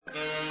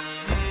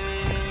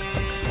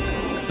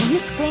You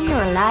spend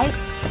your life,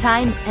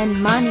 time,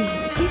 and money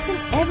pleasing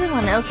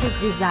everyone else's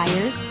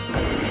desires?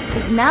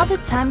 Is now the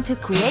time to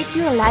create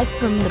your life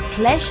from the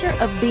pleasure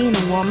of being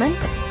a woman?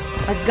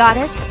 A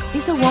goddess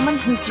is a woman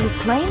who's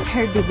reclaimed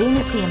her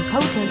divinity and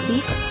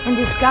potency and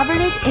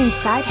discovered it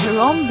inside her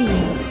own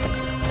being.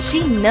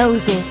 She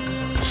knows it.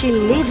 She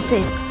lives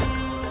it.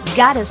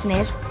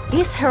 Goddessness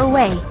is her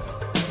way.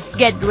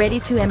 Get ready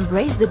to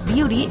embrace the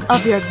beauty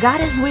of your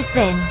goddess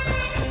within.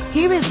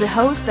 Here is the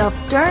host of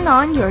Turn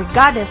On Your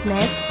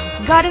Goddessness,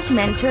 Goddess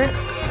Mentor,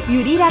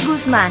 Yurira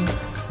Guzman.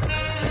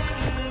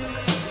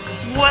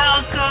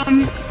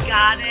 Welcome,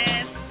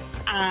 Goddess.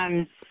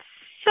 I'm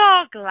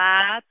so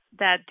glad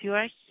that you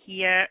are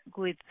here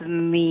with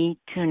me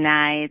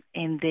tonight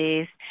in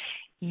this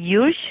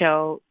your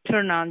show,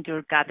 Turn On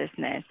Your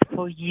Goddessness,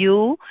 for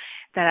you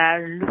that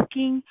are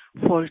looking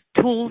for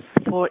tools,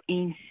 for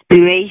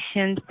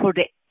inspiration, for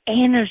the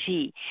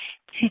energy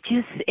to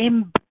just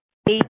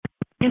embrace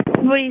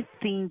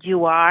everything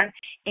you are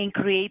and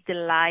create the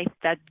life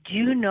that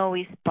you know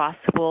is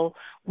possible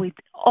with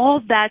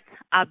all that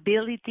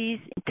abilities,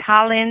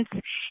 talents,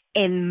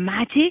 and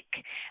magic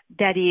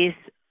that is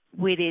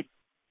within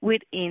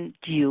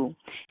you.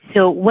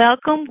 So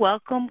welcome,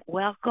 welcome,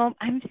 welcome.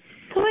 I'm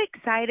so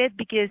excited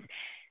because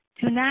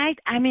tonight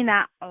I'm in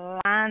a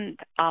land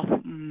of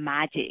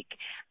magic.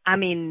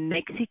 I'm in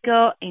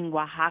Mexico, in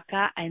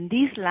Oaxaca, and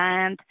this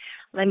land,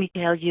 let me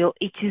tell you,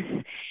 it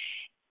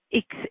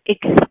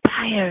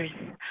expires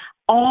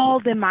all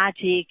the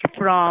magic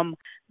from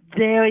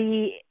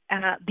very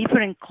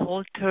different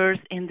cultures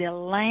in the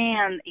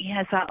land. It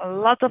has a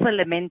lot of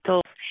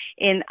elementals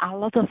and a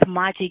lot of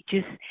magic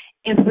just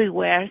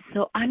everywhere.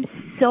 So I'm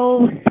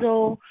so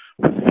full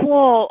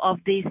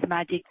of this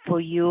magic for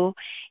you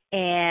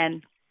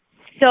and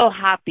so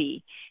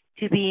happy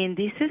to be in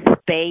this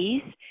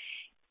space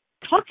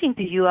talking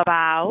to you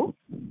about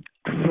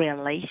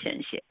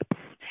relationships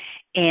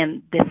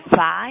and the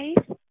 5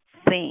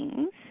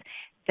 things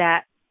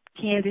that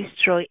can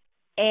destroy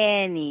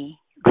any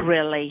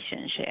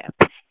relationship,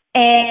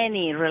 a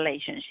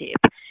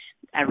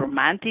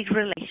romantic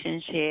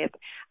relationship,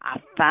 a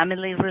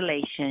family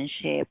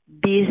relationship,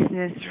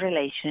 business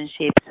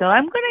relationship. So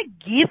I'm going to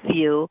give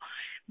you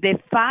the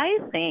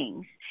 5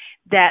 things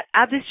that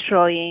are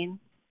destroying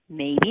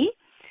maybe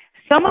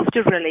some of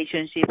your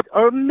relationships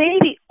or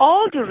maybe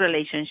all your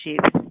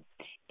relationships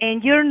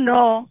and you're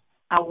not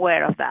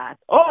aware of that.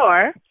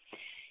 Or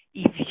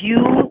if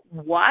you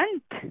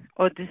want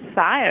or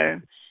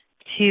desire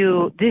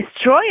to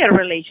destroy a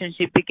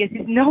relationship because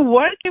it's not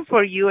working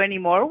for you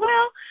anymore,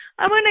 well,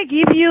 I'm going to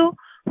give you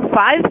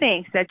 5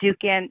 things that you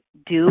can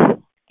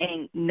do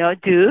and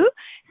not do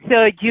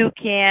so you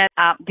can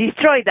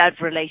destroy that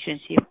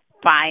relationship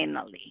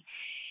finally.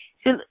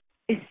 So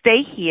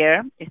stay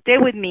here, stay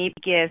with me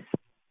because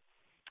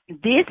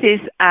this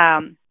is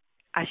a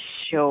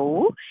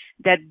show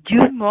that you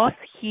must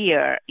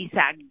hear. Is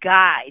a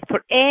guide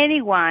for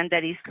anyone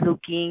that is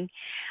looking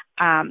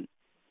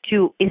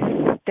to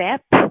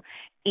step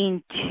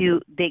into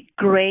the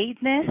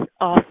greatness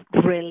of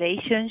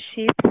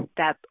relationships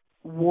that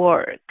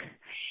work.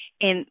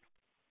 And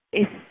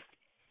it's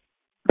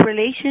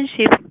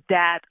relationships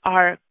that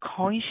are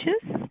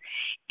conscious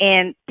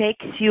and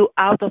takes you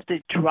out of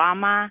the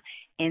drama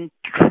and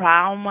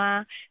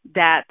trauma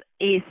that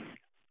is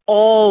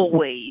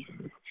always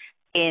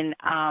in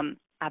a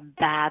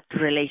bad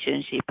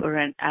relationship or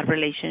a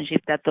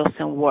relationship that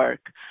doesn't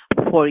work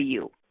for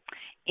you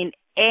in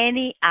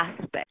any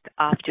aspect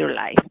of your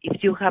life.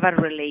 If you have a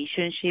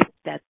relationship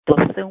that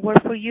doesn't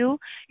work for you,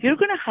 you're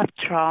going to have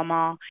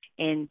trauma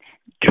and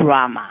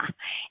drama.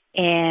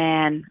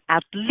 And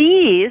at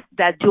least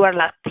that you are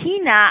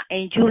Latina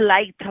and you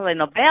like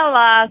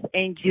telenovelas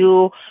and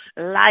you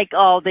like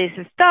all this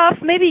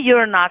stuff, maybe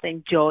you're not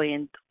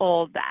enjoying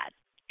all that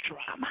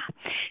drama.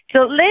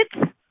 So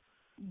let's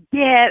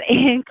get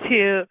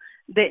into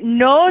the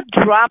no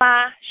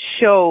drama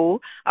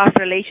show of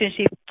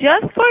relationship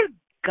just for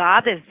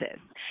goddesses,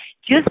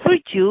 just for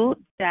you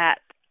that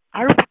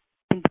are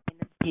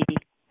independent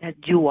that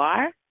you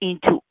are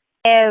into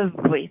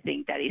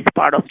everything that is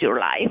part of your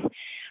life,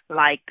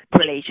 like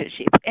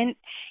relationships. And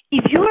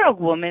if you're a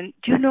woman,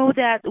 you know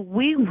that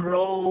we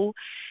roll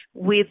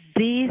with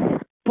this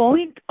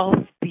point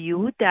of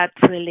view that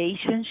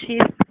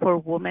relationships for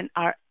women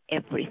are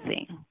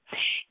everything.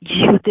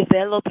 You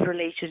develop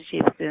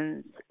relationships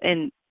and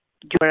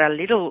you're a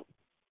little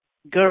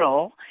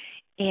girl,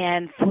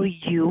 and for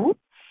you,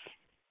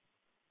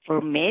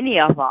 for many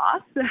of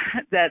us,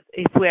 that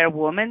if we're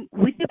women,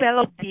 we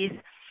develop this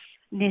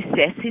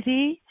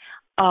necessity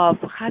of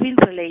having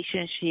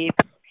relationships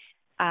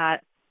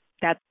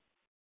that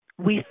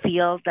we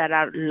feel that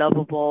are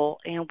lovable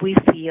and we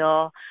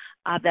feel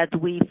that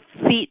we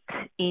fit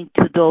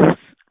into those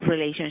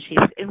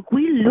relationships and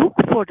we look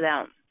for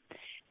them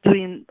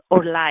during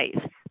our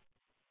lives,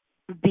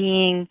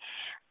 being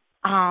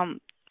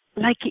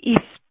like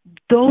if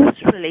those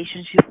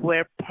relationships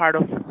were part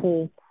of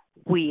who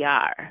we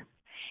are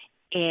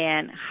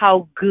and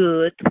how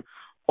good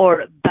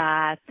or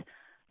bad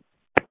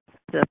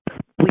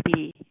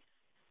we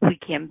we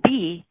can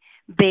be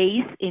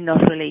based in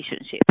those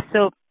relationships.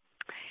 So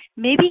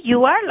maybe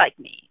you are like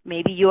me.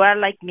 Maybe you are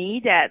like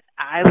me that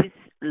I was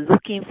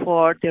looking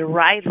for the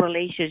right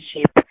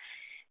relationship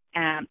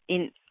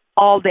in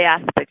all the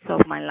aspects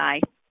of my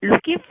life,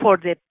 looking for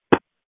the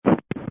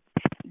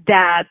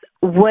that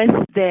was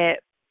the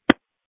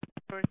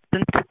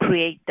person to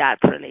create that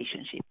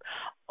relationship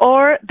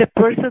or the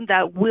person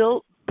that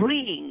will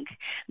bring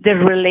the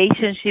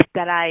relationship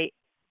that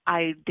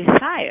I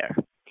desire.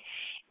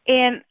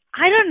 And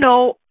I don't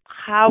know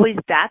how is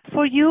that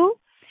for you,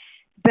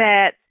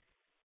 but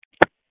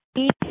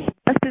it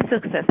wasn't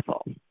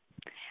successful.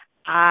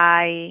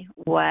 I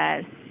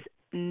was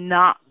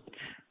not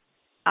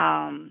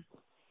um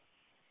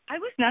I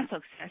was not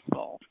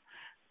successful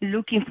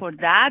looking for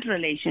that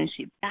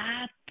relationship,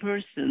 that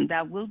person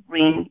that will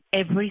bring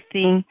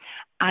everything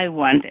I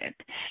wanted.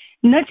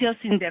 Not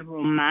just in the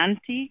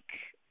romantic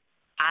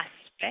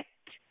aspect,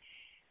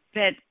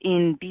 but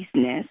in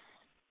business,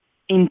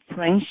 in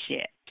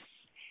friendships,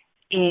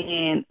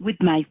 in with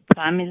my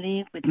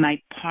family, with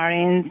my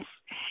parents.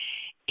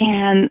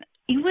 And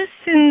it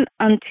wasn't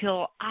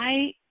until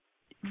I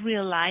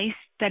realized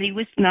that it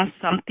was not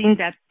something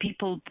that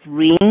people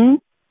bring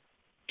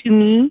to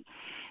me,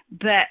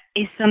 but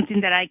it's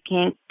something that I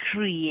can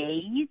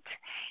create,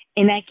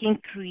 and I can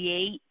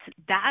create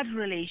that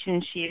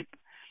relationship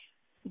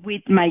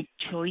with my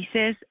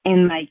choices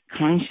and my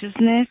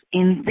consciousness,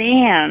 and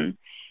then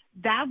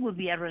that will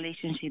be a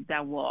relationship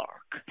that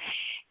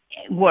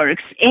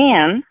works.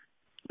 And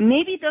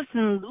maybe it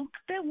doesn't look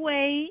the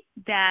way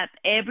that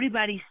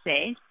everybody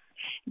says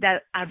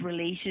that a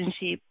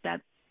relationship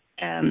that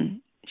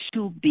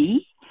should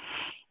be,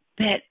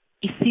 but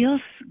it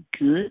feels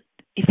good.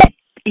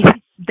 If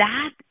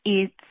that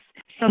is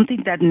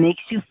something that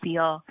makes you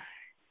feel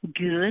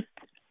good,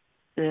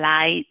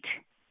 light,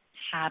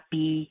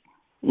 happy,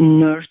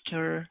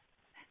 nurture,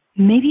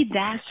 maybe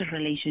that's the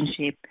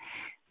relationship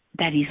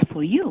that is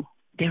for you,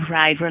 the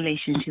right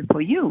relationship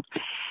for you.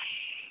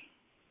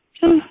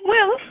 So,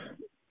 well,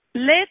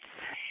 let's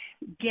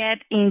get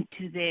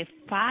into the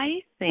 5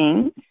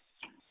 things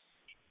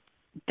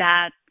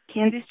that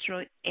can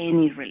destroy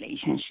any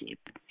relationship.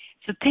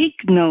 So take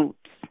notes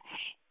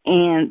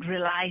and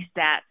realize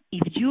that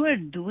if you are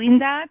doing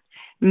that,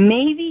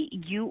 maybe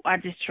you are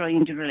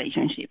destroying the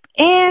relationship.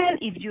 And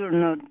if you're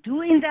not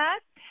doing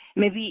that,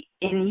 maybe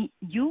and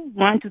you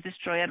want to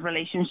destroy a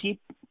relationship,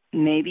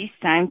 maybe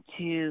it's time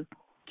to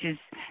just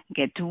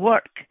get to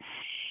work.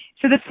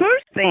 So the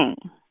first thing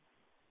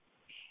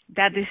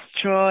that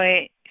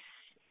destroys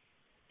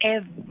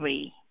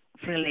every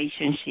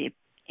relationship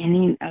and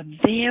in a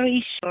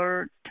very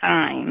short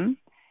time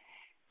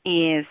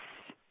is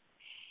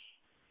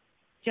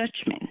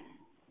judgment.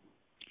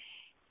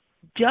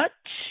 Judge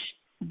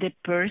the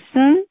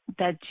person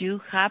that you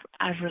have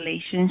a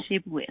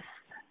relationship with.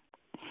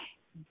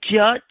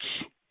 Judge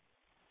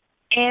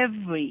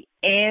every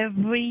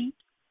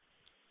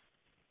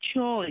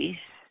choice,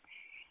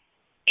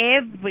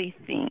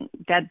 everything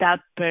that that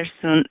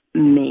person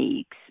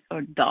makes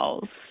or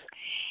does.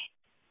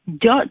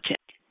 Judge it.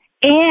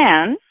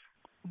 And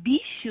be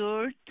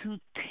sure to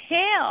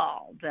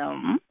tell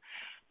them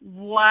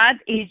what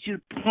is your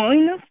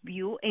point of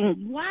view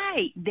and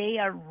why they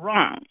are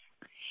wrong.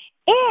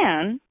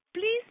 And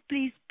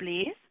please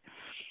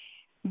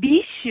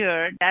be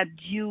sure that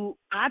you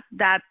add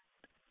that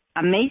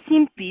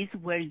amazing piece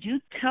where you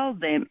tell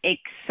them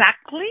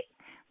exactly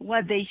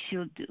what they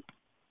should do.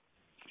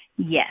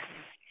 Yes,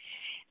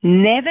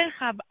 never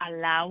have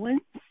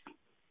allowance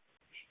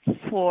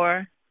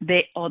for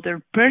the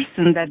other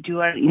person that you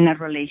are in a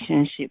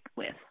relationship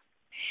with.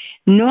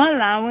 No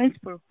allowance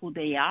for who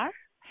they are,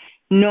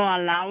 no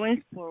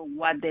allowance for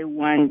what they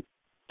want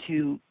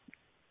to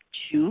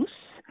choose,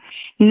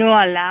 no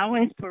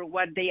allowance for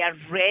what they are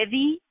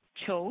ready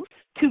chose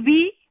to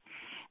be,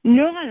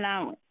 no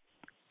allowance.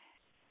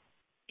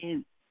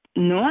 And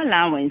no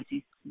allowance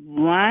is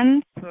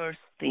one first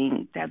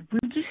thing that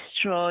will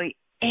destroy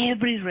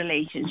every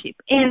relationship.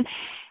 And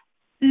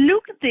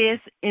look at this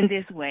in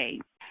this way.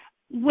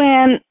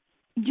 When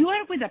you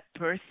are with a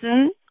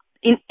person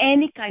in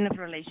any kind of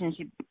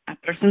relationship, a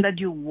person that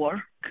you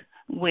work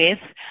with,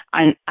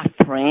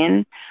 a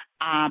friend,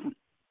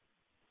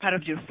 part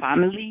of your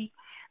family,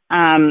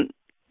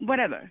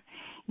 whatever,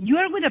 you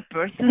are with a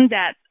person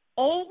that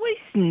always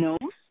knows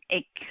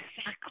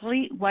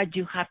exactly what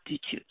you have to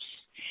choose.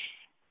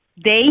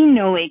 They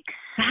know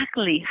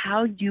exactly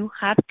how you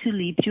have to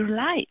live your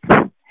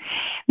life.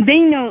 They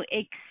know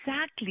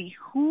exactly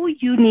who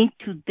you need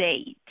to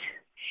date.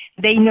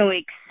 They know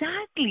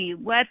exactly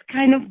what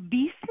kind of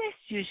business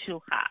you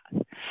should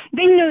have.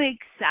 They know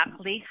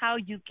exactly how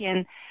you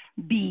can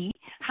be,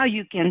 how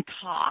you can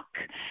talk,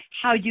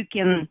 how you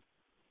can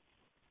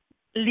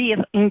live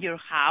in your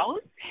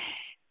house,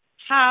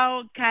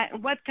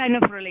 what kind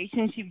of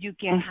relationship you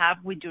can have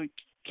with your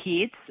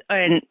kids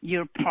and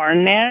your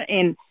partner.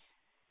 And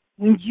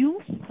when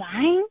you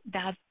find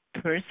that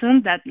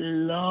person, that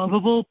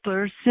lovable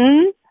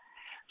person,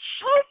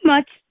 how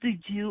much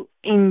did you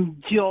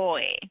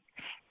enjoy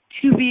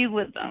to be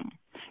with them?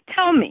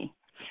 Tell me,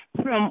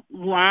 from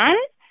 1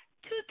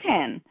 to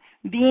 10,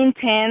 being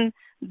 10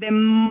 the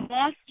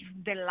most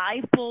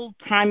delightful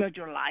time of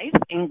your life,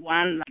 and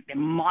 1 like the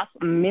most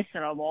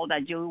miserable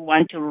that you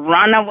want to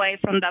run away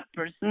from that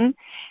person,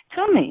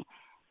 tell me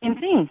and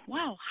think,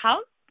 wow, how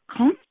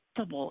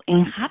comfortable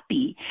and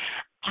happy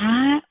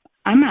I,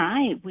 am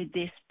I with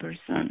this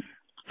person?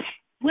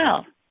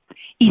 Well,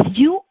 if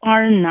you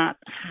are not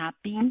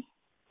happy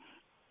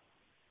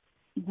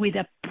with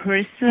a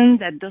person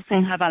that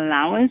doesn't have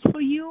allowance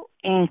for you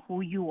and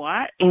who you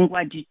are and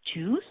what you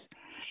choose,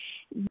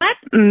 what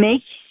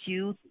makes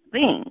you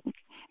think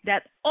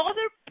that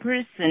other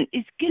person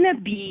is gonna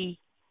be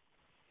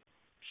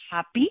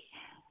happy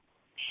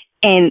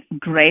and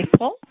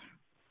grateful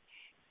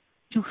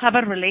to have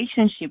a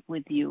relationship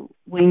with you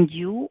when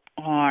you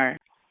are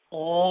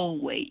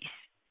always,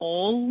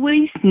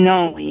 always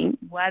knowing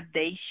what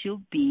they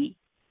should be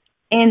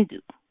and do?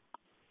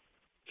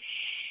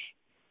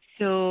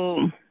 So,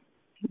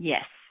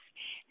 yes,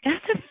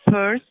 that's the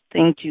first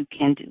thing you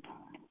can do.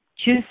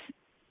 Just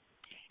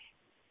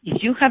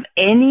if you have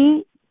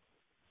any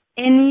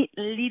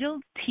little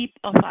tip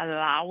of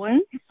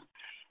allowance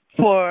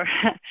for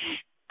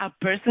a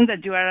person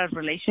that you have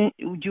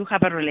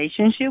a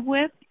relationship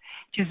with,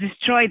 just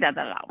destroy that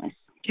allowance.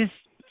 Just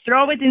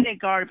throw it in the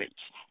garbage.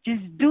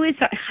 Just do it,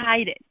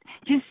 hide it.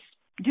 Just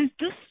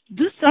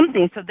do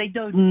something so they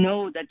don't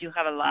know that you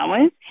have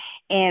allowance,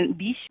 and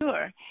be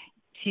sure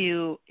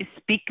to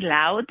speak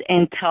loud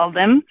and tell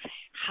them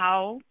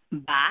how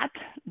bad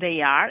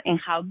they are and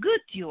how good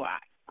you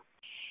are.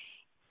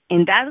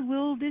 And that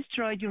will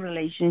destroy your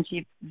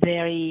relationship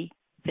very,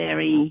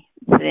 very,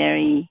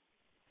 very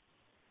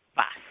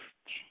fast.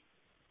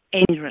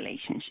 Any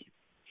relationship.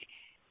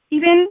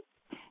 Even,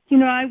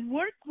 I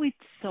worked with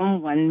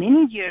someone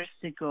many years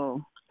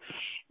ago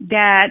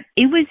that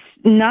it was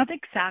not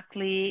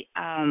exactly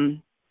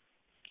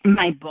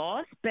my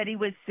boss, but it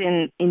was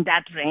in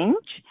that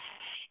range.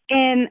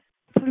 And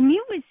for me,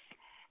 it was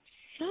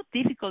so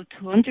difficult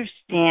to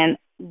understand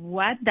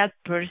what that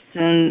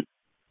person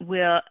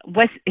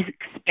was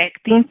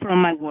expecting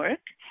from my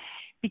work,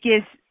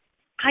 because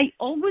I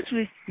always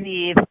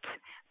received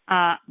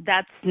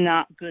that's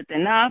not good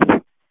enough,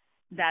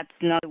 that's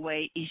not the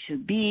way it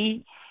should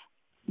be,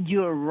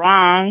 you're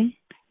wrong,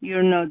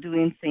 you're not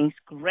doing things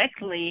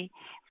correctly.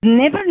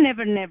 Never,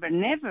 never, never,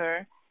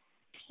 never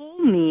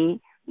told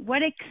me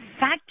what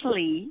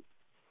exactly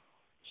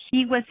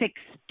he was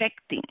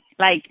expecting.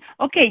 Like,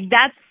 okay,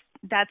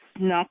 that's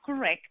not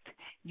correct.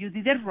 You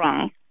did it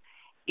wrong.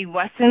 It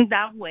wasn't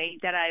that way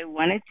that I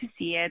wanted to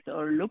see it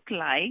or look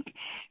like.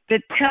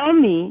 But tell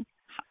me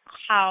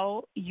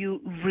how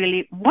you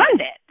really want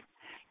it,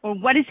 or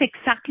what is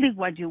exactly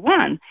what you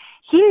want.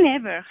 He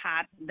never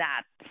had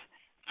that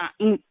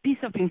piece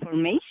of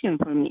information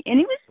for me, and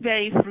it was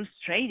very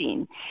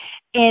frustrating.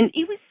 And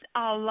it was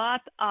a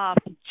lot of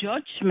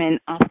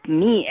judgment of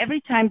me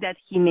every time that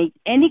he made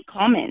any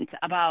comment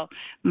about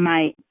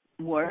my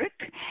work,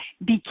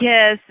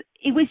 because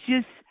it was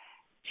just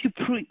to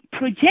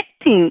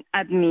projecting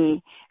at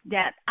me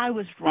that I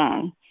was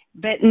wrong,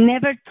 but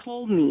never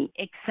told me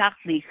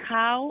exactly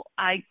how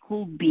I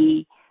could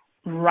be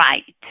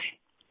right.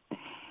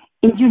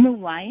 And you know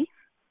why?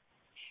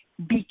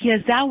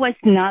 Because that was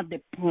not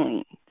the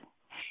point.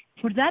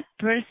 For that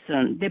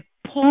person, the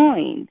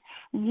point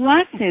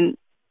wasn't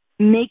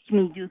make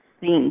me do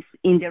things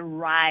in the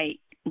right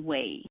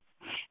way.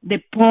 The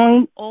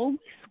point always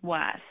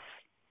was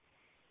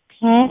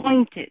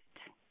pointed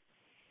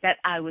that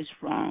I was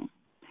wrong.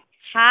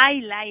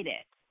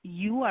 Highlighted,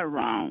 you are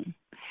wrong.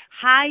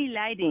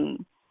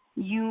 Highlighting,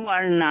 you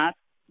are not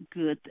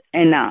good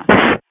enough.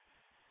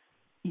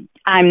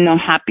 I'm not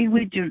happy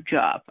with your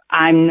job.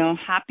 I'm not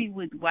happy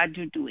with what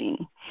you're doing.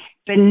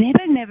 But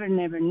never, never,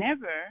 never,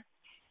 never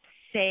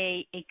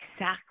say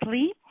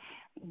exactly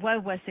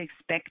what was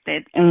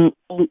expected and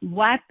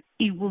what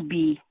it will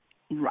be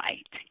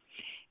right.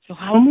 So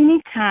how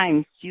many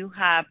times you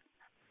have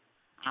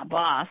a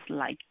boss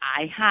like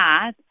I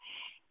had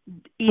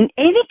in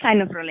any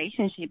kind of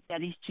relationship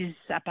that is just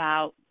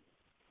about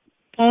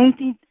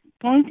pointing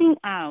pointing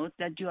out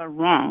that you are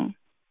wrong,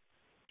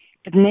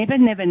 but never,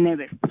 never,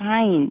 never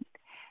find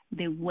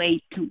the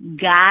way to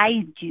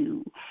guide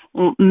you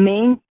or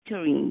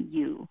mentoring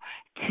you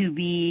to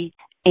be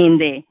in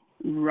the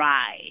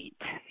right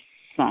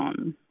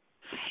zone.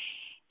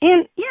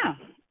 And yeah,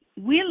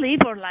 we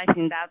live our life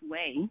in that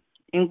way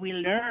and we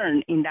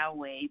learn in that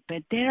way,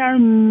 but there are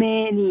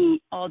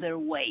many other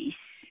ways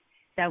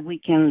that we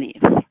can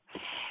live.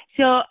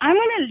 So I'm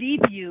going to leave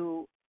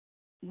you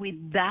with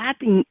that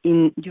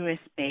in your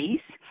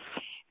space,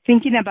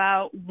 thinking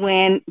about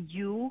when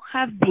you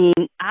have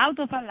been out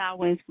of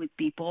allowance with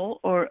people,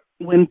 or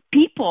when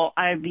people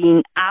are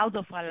being out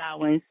of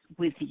allowance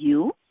with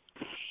you,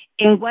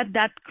 and what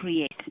that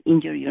creates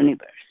in your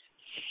universe.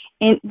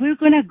 And we're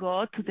going to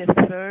go to the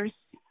first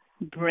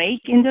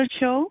break in the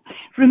show.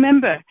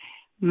 Remember,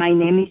 my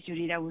name is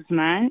Yurira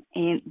Guzman,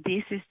 and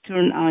this is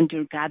Turn On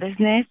Your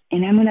Goddessness,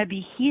 and I'm going to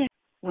be here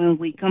when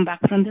we come back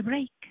from the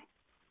break.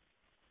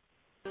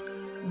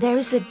 There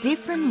is a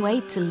different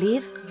way to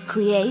live,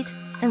 create,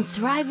 and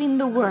thrive in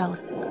the world.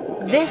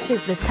 This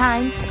is the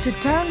time to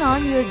turn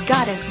on your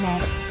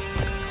goddessness.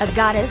 A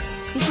goddess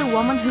is a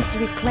woman who's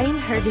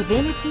reclaimed her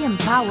divinity and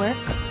power,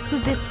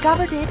 who's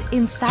discovered it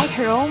inside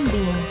her own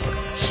being.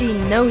 She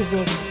knows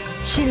it.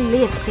 She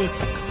lives it.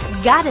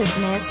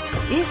 Goddessness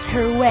is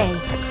her way.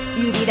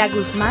 Yurira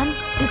Guzman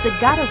is a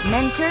goddess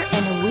mentor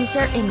and a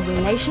wizard in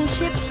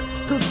relationships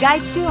who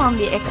guides you on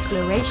the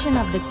exploration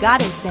of the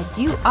goddess that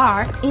you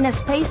are in a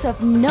space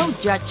of no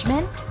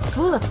judgment,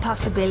 full of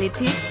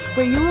possibilities,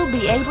 where you will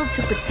be able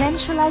to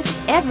potentialize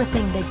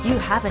everything that you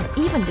haven't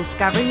even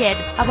discovered yet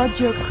about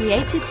your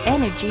creative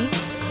energy,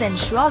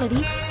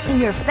 sensuality, and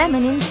your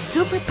feminine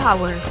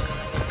superpowers.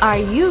 Are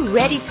you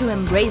ready to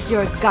embrace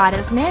your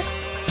goddessness?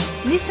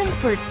 Listen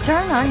for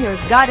Turn On Your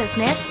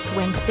Goddessness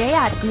Wednesday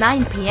at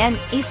 9 p.m.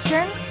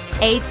 Eastern,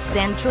 8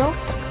 Central,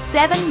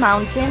 7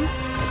 Mountain,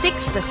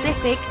 6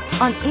 Pacific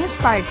on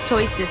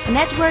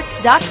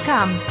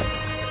InspiredChoicesNetwork.com.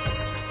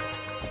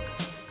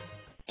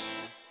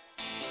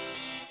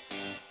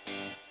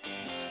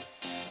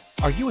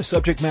 Are you a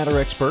subject matter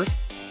expert?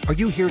 Are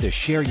you here to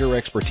share your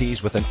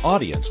expertise with an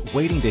audience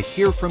waiting to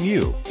hear from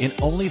you in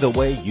only the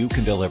way you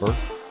can deliver?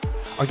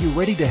 Are you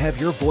ready to have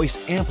your voice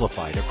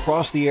amplified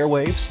across the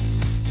airwaves?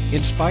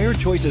 Inspired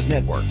Choices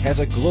Network has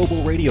a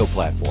global radio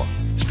platform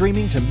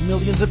streaming to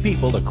millions of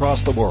people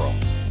across the world.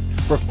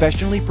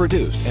 Professionally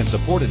produced and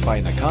supported by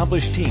an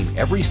accomplished team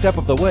every step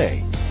of the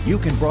way, you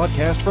can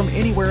broadcast from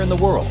anywhere in the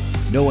world,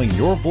 knowing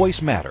your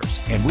voice matters,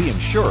 and we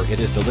ensure it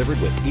is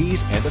delivered with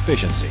ease and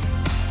efficiency.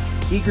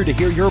 Eager to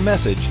hear your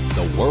message,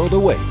 the world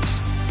awaits.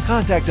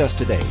 Contact us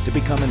today to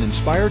become an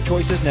Inspired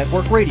Choices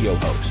Network radio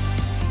host.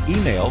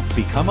 Email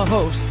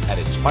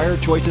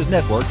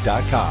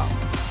becomeahost@inspiredchoicesnetwork.com.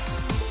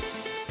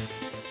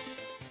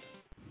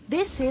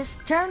 This is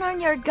Turn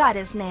On Your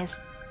Goddessness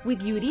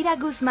with Yurira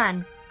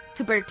Guzman.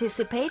 To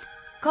participate,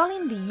 call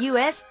in the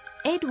U.S.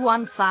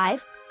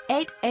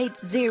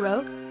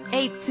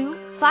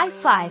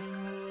 815-880-8255,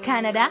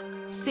 Canada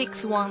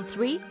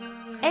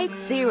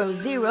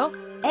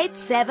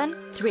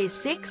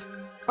 613-800-8736,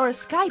 or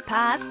Skype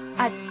us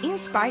at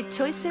Inspired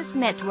Choices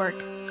Network.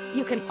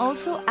 You can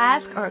also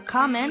ask or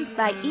comment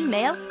by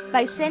email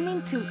by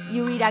sending to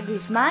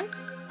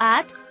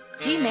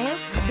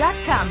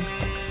yuriraguzman@gmail.com.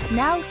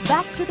 Now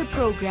back to the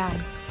program.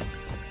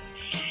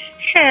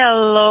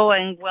 Hello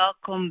and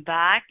welcome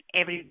back,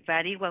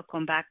 everybody.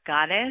 Welcome back,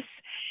 Goddess.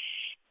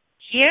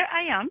 Here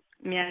I am.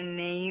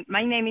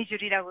 My name is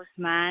Yurira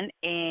Guzman,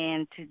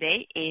 and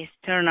today is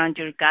Turn On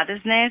Your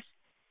Goddessness.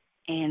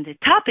 And the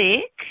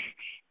topic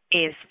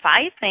is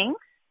 5 things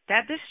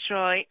that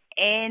destroy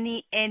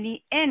any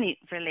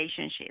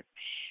relationship.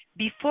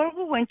 Before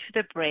we went to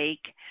the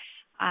break,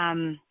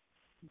 I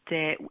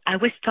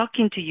was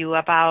talking to you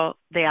about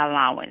the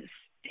allowance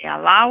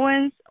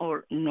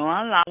or no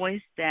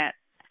allowance that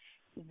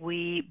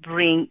we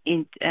bring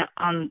in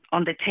on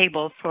the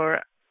table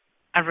for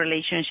a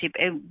relationship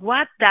and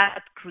what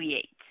that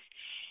creates,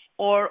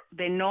 or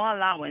the no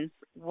allowance,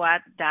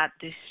 what that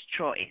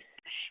destroys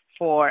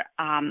for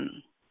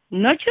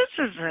not just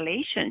a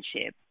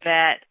relationship,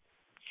 but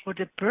for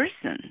the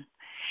person.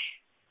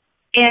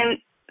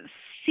 And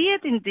see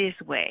it in this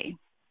way.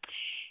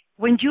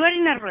 When you are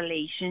in a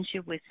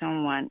relationship with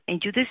someone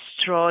and you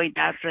destroy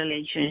that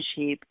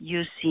relationship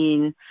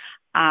using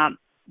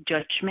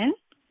judgment,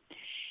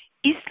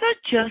 it's not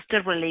just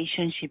the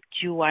relationship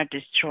you are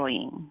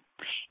destroying.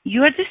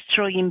 You are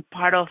destroying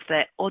part of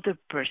the other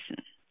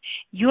person.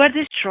 You are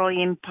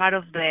destroying part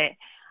of the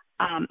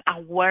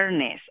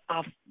awareness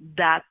of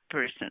that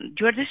person.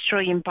 You are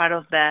destroying part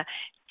of the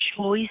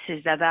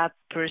choices that that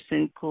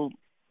person could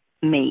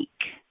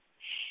make.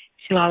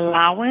 So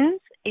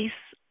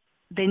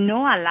the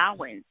no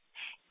allowance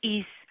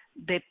is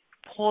the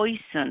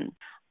poison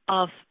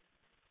of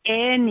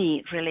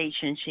any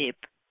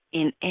relationship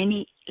in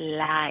any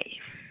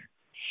life.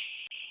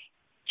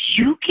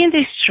 You can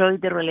destroy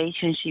the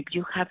relationship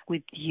you have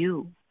with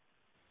you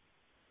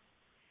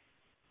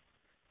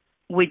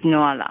with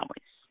no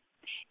allowance.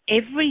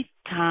 Every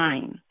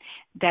time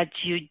that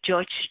you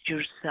judge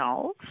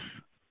yourself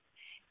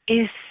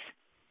is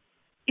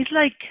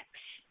like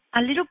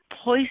a little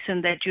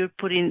poison that you're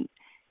putting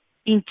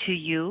into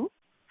you,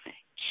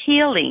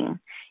 killing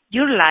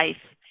your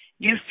life,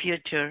 your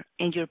future,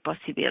 and your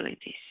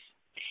possibilities.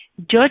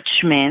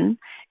 Judgment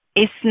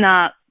is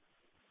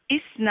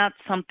not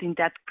something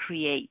that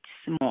creates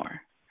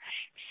more.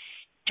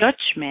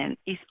 Judgment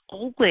is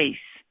always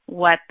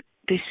what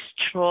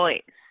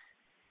destroys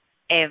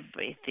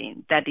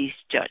everything that is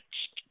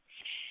judged.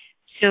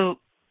 So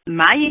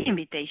my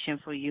invitation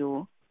for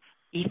you,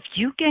 if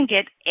you can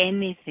get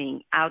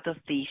anything out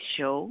of this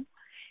show,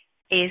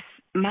 is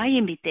my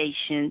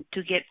invitation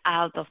to get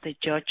out of the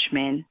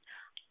judgment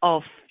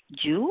of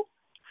you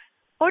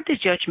or the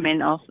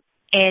judgment of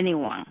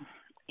anyone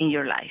in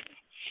your life.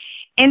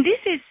 And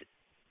this is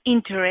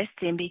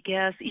interesting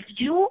because if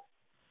you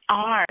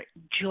are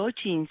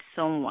judging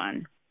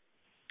someone,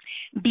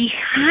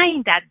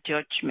 behind that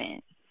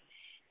judgment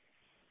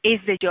is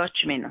the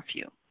judgment of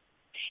you.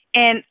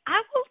 And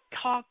I will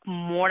talk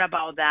more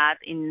about that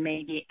in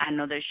maybe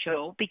another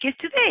show because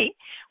today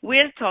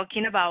we're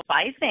talking about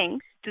 5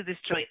 things to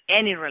destroy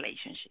any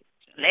relationship.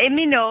 Let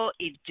me know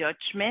if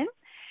judgment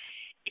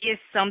is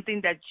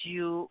something that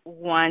you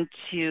want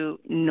to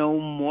know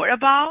more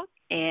about,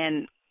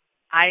 and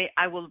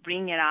I will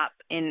bring it up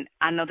in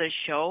another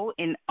show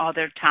in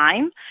other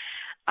time.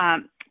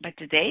 But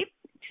today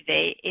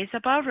is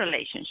about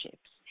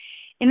relationships,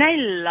 and I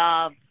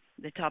love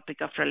the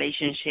topic of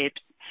relationships.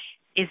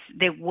 Is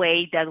the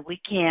way that we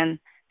can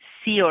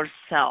see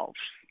ourselves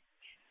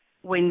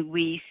when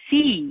we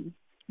see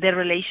the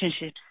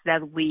relationships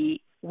that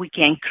we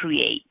can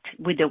create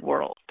with the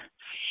world.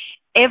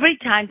 Every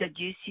time that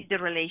you see the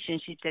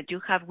relationships that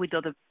you have with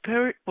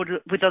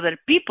with other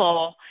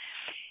people,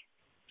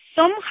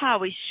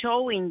 somehow is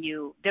showing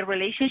you the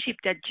relationship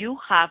that you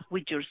have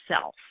with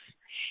yourself.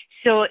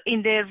 So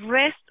in the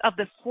rest of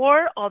the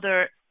 4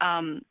 other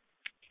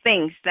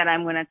things that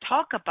I'm going to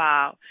talk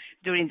about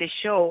during the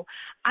show,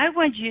 I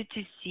want you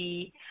to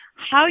see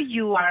how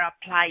you are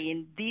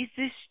applying these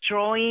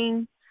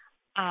destroying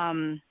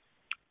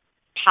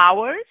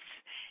powers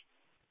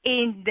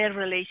in the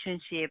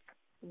relationship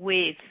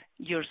with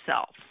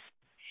yourself.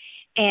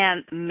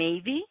 And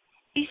maybe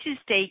it's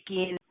just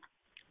taking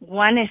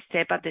one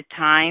step at a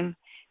time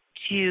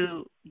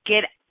to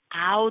get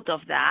out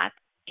of that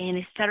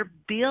and start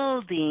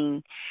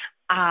building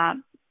a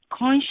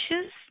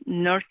conscious,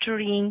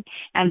 nurturing,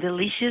 and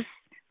delicious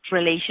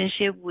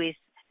relationship with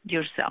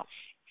yourself.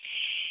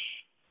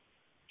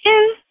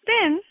 And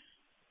then,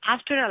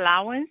 after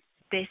allowance,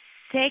 the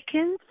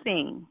second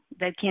thing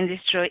that can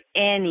destroy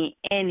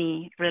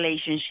any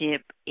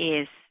relationship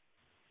is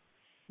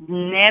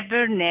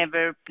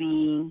never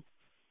being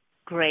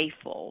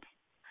grateful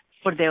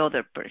for the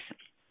other person.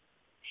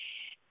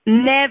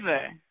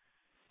 Never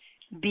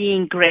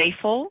being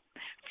grateful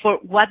for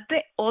what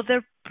the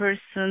other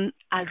person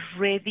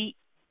already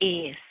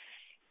is.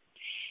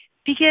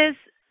 Because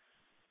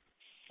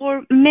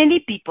for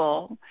many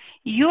people,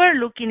 you are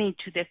looking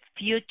into the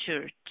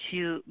future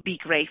to be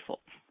grateful.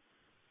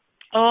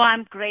 Oh,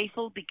 I'm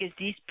grateful because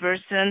this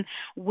person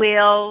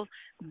will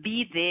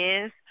be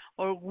this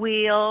or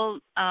will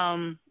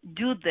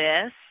do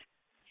this,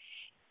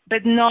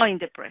 but not in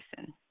the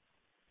present.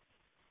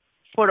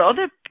 For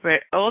other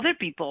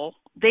people,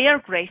 they are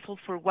grateful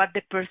for what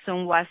the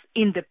person was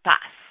in the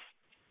past.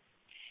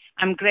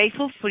 I'm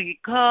grateful for you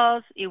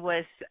because it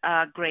was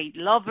a great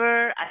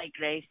lover. I'm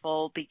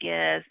grateful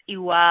because it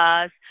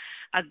was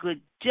a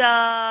good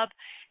job.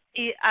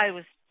 I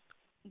was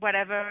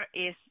whatever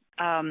is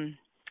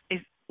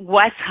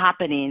what's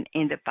happening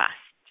in the past.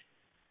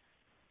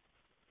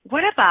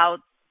 What about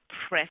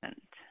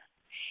present?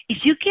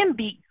 If you can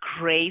be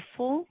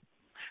grateful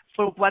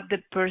for what the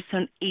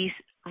person is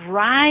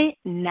right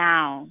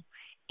now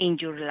in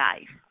your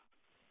life,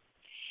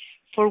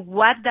 for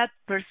what that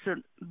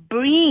person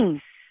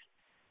brings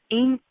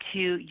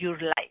into your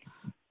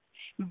life,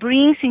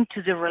 brings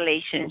into the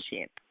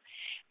relationship,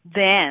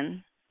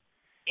 then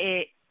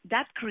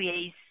that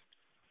creates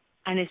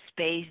a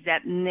space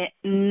that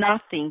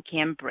nothing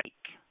can break.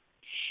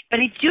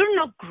 But if you're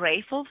not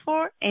grateful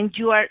for and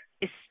you are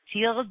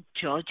still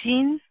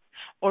judging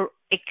or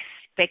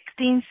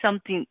expecting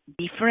something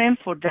different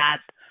for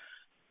that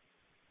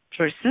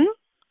person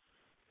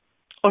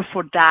or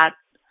for that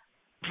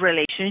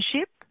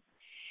relationship,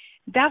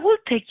 that will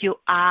take you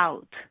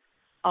out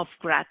of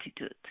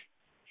gratitude.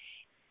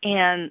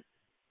 And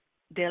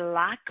the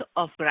lack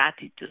of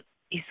gratitude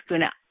is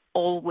going to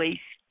always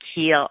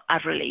kill a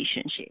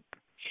relationship.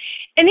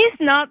 And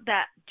it's not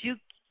that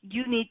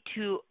you need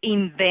to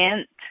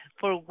invent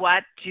for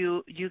what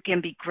you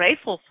can be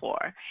grateful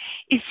for.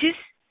 It's just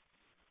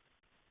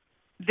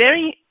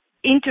very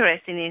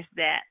interesting is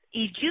that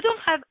if you don't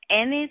have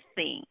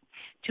anything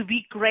to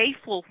be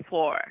grateful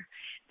for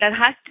that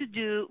has to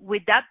do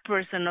with that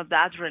person or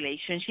that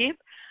relationship,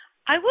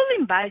 I will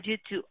invite you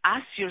to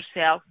ask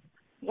yourself,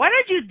 what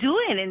are you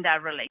doing in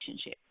that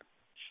relationship?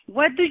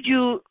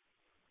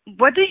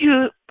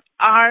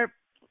 Are,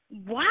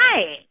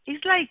 why?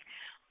 It's like,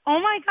 oh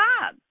my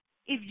God,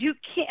 if you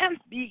can't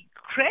be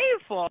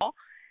grateful,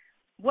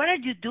 what are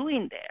you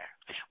doing there?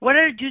 What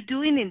are you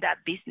doing in that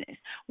business?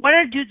 What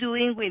are you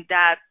doing with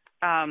that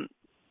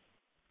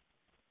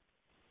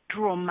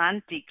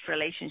romantic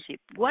relationship?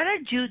 What are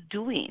you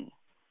doing?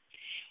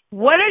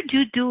 What are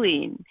you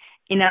doing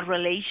in a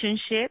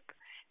relationship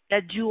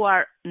that you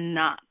are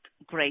not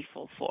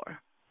grateful for?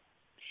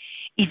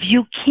 If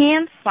you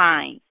can't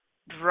find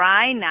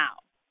right now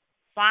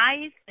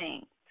 5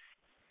 things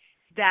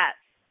that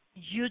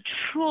you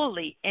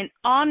truly and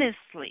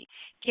honestly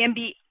can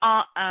be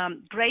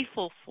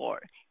grateful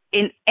for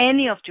in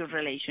any of your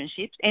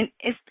relationships, and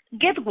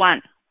get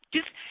one.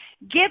 Just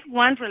get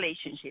one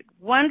relationship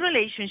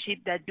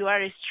that you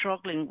are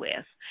struggling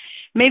with.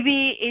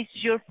 Maybe it's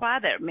your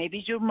father, maybe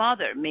it's your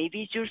mother,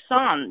 maybe it's your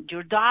son,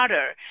 your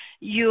daughter,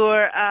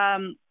 your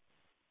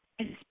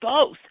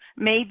spouse,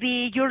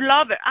 maybe your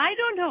lover. I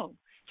don't know.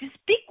 Just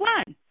pick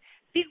one.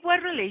 Pick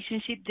one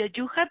relationship that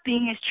you have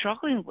been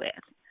struggling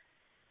with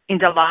in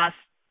the last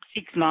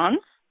 6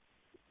 months,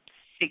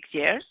 6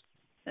 years,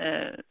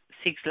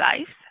 6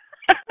 lives,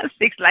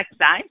 6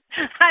 lifetimes.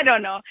 I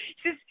don't know.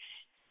 Just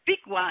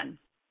pick one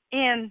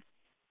and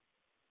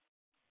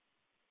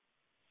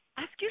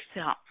ask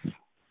yourself,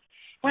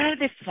 what are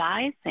the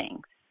 5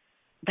 things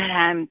that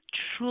I'm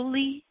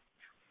truly,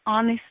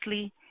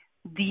 honestly,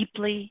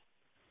 deeply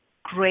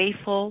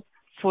grateful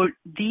for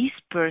this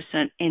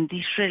person and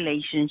this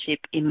relationship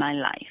in my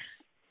life?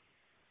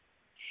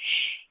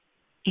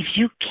 If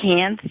you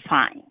can't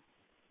find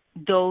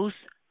those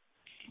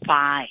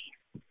 5,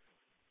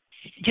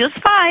 just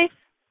 5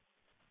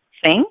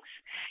 things,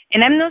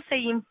 and I'm not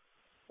saying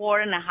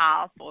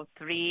 4.5 or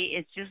 3.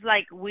 It's just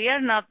like we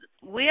are not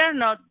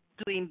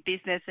doing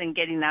business and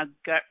getting a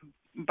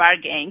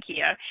bargain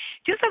here.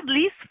 Just at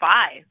least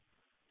 5.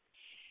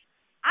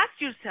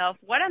 Ask yourself,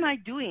 what am I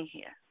doing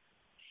here?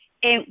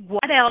 And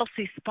what else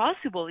is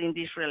possible in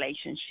this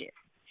relationship?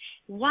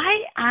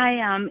 Why I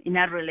am in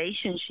a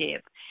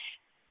relationship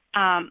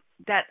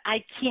that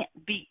I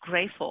can't be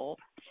grateful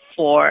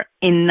for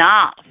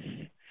enough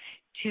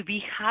to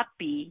be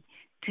happy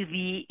to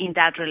be in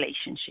that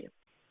relationship.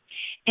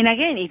 And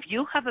again, if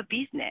you have a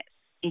business,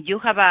 if you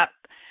have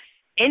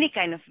any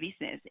kind of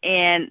business,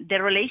 and the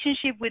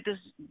relationship with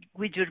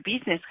your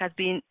business has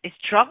been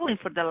struggling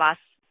for the last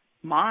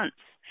months,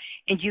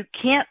 and you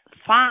can't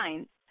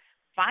find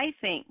 5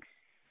 things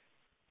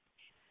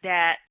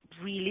that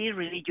really,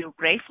 really you're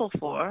grateful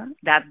for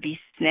that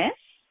business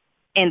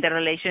and the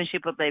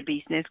relationship of the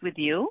business with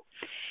you,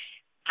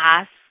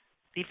 ask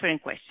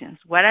different questions.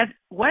 What are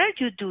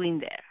you doing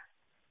there?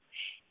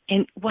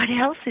 And what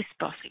else is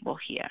possible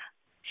here?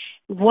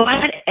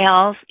 What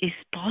else is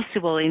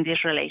possible in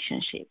this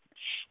relationship?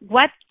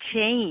 What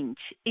change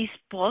is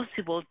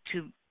possible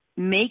to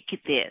make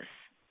this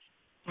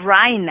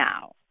right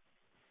now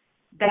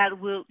that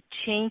will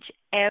change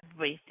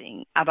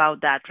everything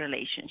about that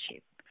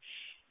relationship?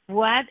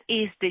 What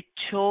is the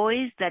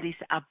choice that is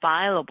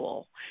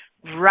available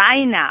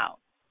right now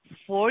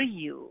for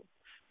you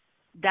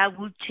that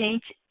will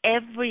change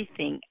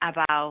everything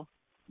about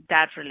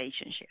that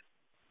relationship?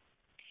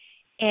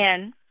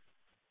 And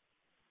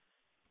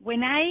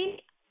when I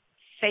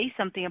say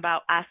something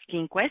about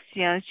asking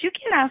questions, you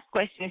can ask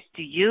questions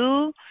to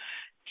you,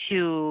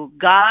 to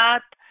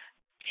God,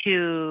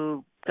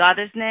 to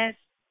goddessness,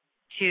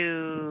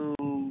 to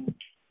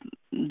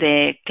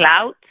the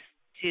clouds,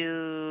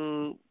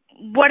 to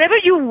whatever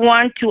you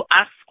want to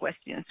ask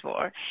questions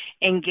for,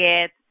 and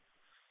get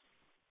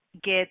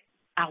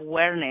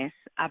awareness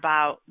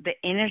about the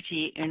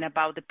energy and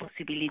about the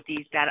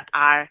possibilities that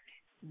are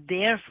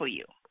there for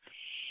you.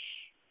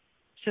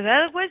 So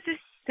that was the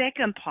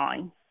second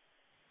point.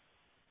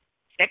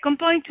 Second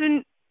point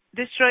to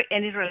destroy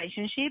any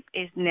relationship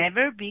is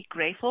never be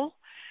grateful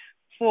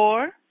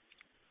for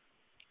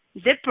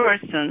the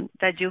person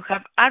that you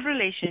have a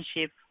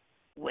relationship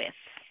with.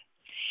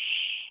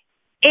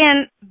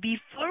 And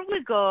before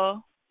we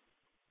go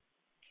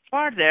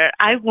further,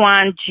 I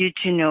want you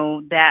to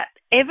know that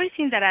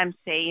everything that I'm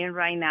saying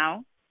right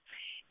now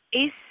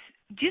is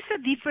just a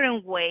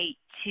different way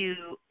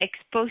to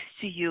expose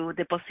to you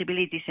the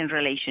possibilities in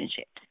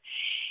relationships.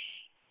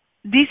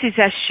 This is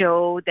a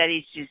show that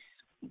is just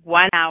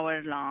 1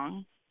 hour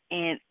long,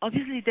 and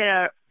obviously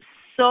there are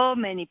so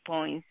many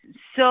points,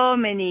 so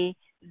many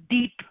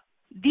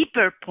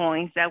deeper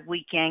points that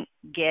we can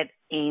get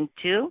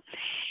into,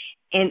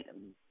 and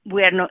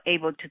we are not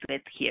able to do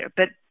it here.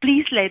 But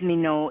please let me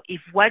know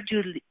if what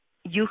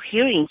you're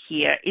hearing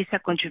here is a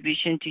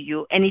contribution to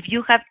you, and if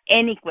you have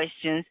any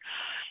questions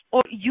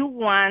or you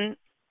want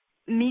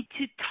me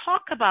to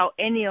talk about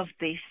any of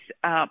these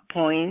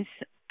points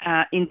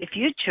in the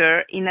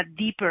future in a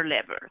deeper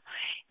level.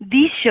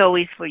 This show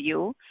is for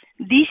you.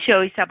 This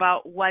show is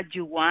about what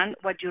you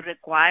want, what you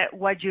require,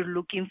 what you're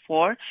looking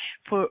for.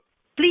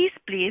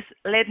 Please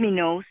let me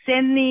know.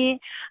 Send me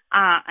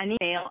an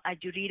email at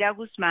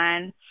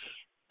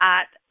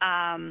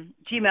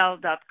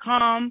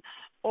yuritaguzman@gmail.com,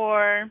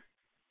 or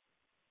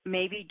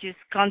maybe just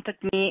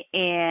contact me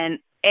in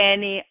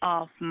any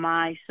of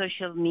my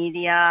social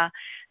media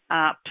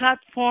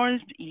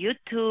platforms,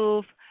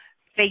 YouTube,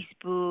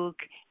 Facebook,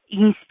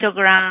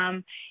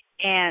 Instagram,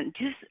 and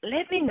just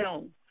let me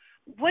know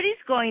what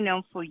is going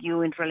on for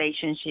you in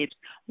relationships,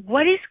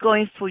 what is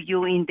going for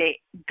you in the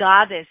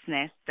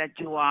goddessness that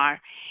you are,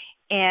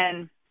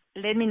 and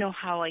let me know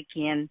how I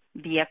can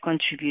be a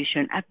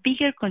contribution, a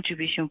bigger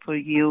contribution for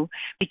you,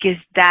 because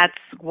that's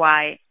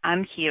why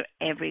I'm here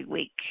every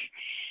week,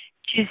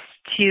 just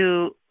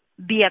to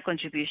be a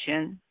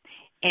contribution.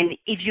 And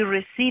if you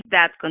receive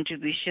that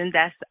contribution,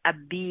 that's a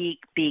big,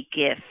 big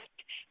gift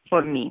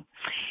for me.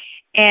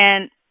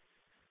 And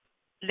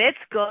let's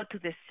go to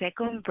the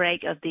second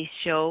break of this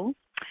show.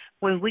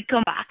 When we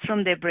come back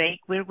from the break,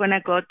 we're going to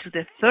go to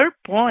the third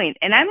point.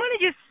 And I'm going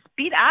to just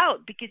speed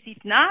out, because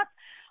if not,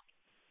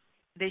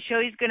 the show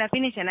is going to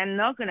finish and I'm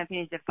not going to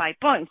finish the 5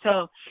 points.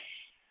 So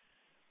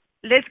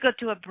let's go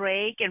to a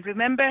break. And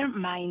remember,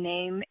 my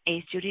name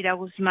is Yurira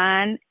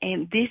Guzman,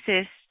 and this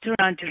is Turn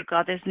On Your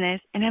Goddessness.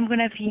 And I'm going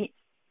to be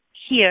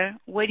here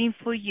waiting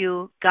for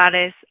you,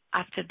 Goddess,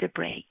 after the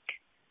break.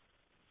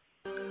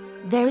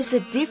 There is a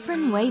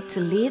different way to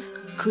live,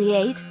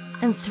 create,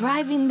 and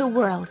thrive in the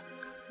world.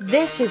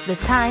 This is the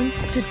time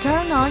to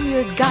turn on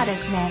your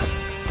goddessness.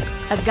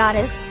 A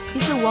goddess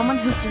is a woman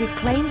who's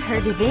reclaimed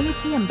her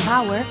divinity and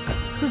power,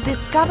 who's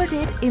discovered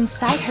it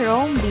inside her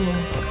own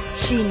being.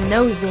 She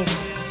knows it.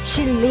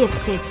 She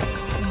lives it.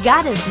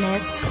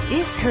 Goddessness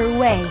is her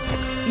way.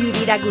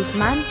 Yurira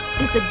Guzman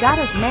is a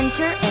goddess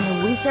mentor and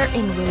a wizard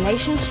in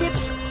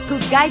relationships who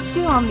guides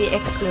you on the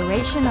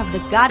exploration of the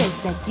goddess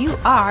that you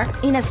are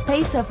in a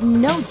space of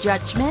no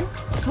judgment,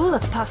 full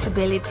of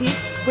possibilities,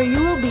 where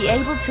you will be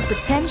able to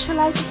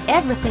potentialize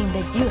everything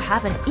that you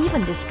haven't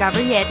even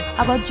discovered yet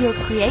about your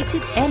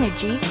creative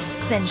energy,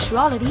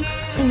 sensuality,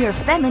 and your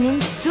feminine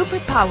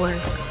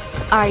superpowers.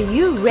 Are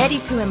you ready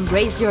to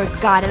embrace your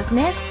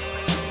goddessness?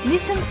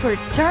 Listen for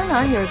Turn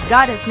On Your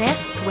Goddessness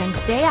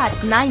Wednesday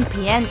at 9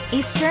 p.m.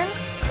 Eastern,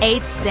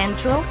 8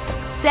 Central,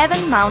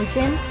 7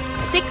 Mountain,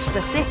 6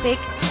 Pacific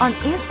on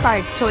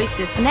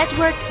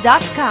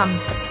InspiredChoicesNetwork.com.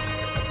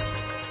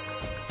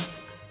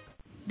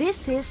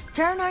 This is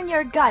Turn On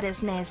Your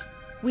Goddessness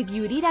with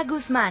Yurira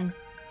Guzman.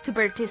 To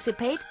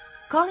participate,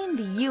 call in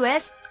the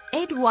U.S.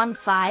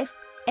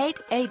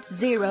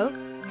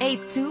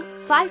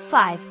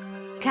 815-880-8255,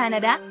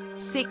 Canada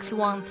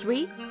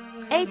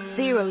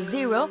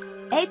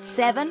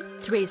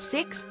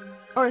 613-800-8736,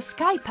 or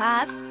Skype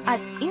us at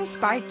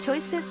Inspired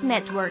Choices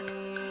Network.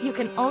 You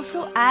can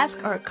also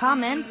ask or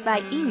comment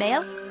by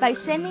email by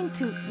sending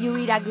to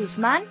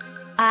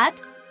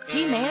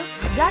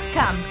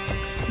yuriraguzman@gmail.com.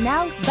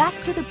 Now back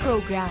to the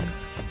program.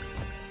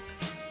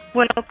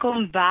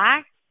 Welcome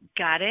back,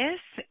 Goddess.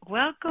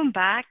 Welcome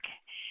back.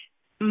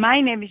 My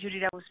name is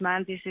Yurira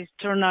Guzman. This is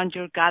Turn On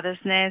Your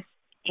Goddessness,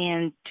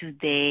 and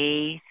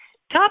today's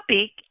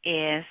topic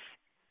is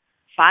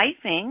 5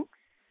 things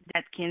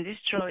that can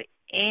destroy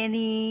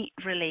any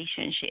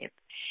relationship.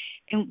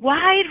 And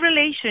why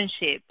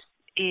relationships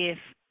if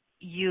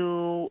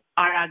you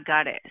are a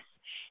goddess?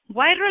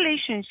 Why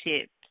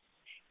relationships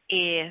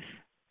if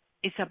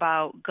it's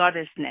about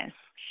goddessness?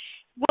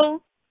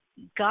 Well,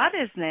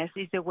 goddessness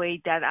is the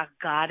way that a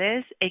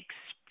goddess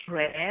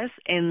expresses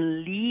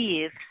and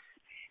lives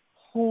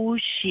who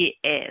she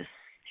is.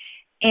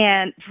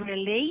 And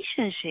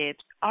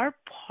relationships are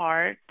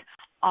part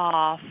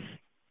of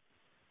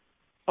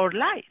our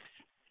lives,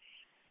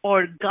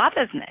 or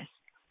goddessness,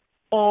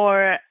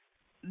 or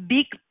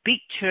big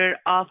picture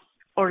of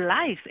our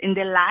lives and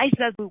the lives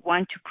that we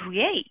want to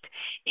create.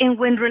 And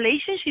when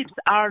relationships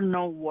are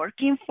not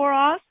working for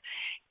us,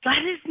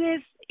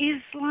 goddessness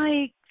is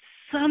like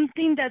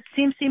something that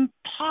seems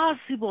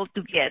impossible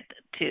to get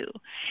to.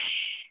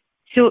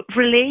 So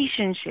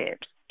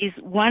relationships is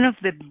one of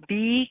the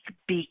big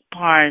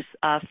parts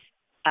of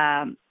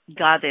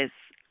goddess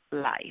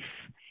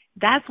life.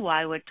 That's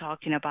why we're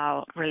talking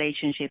about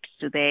relationships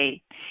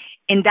today.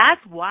 And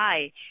that's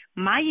why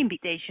my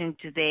invitation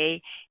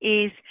today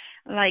is,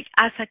 like,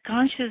 as a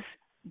conscious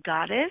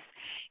goddess,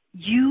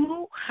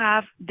 you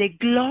have the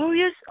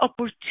glorious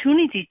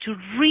opportunity to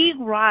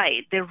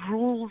rewrite the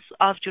rules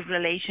of your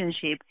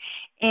relationship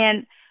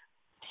and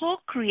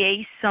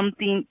co-create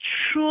something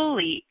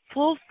truly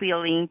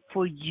fulfilling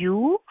for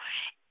you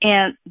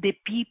and the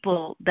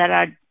people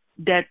that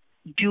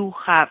you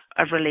have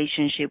a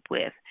relationship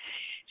with.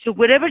 So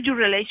whatever your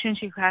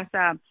relationship has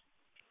a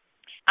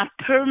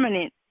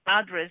permanent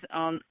address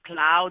on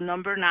cloud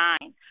number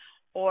 9,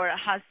 or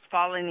has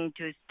fallen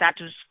into a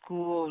status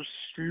quo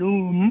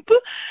slump,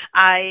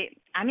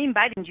 I'm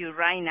inviting you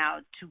right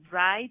now to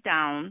write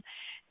down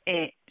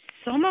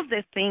some of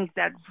the things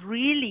that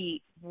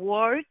really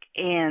work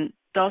and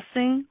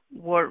doesn't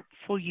work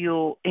for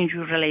you in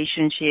your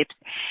relationships.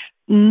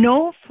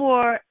 No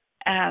for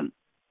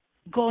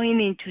going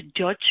into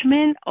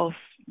judgment of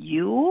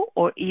you,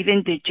 or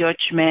even the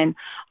judgment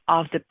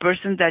of the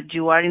person that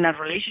you are in a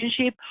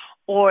relationship,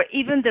 or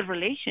even the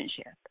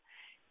relationship.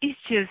 It's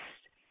just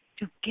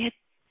to get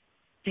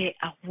the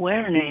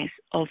awareness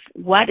of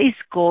what is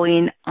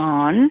going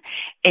on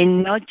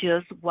and not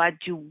just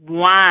what you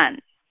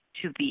want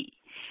to be.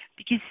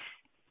 Because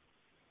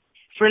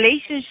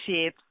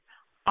relationships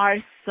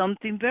are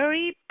something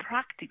very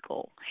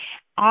practical,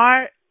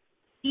 are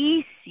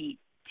easy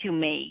to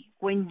make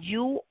when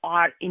you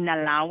are in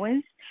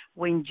allowance,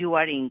 when you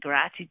are in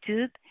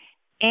gratitude,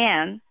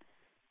 and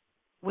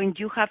when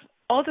you have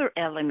other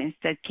elements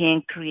that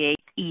can create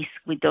ease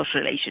with those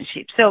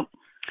relationships. So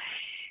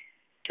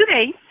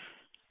today,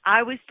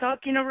 I was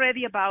talking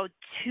already about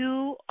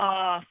 2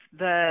 of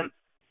the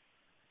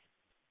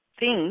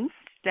things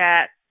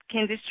that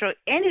can destroy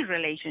any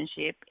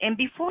relationship. And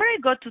before I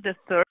go to the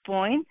third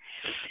point,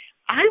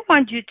 I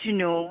want you to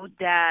know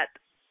that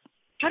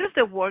part of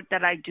the work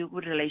that I do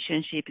with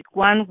relationships is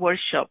one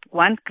workshop,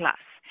 one class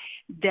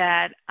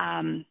that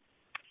I'm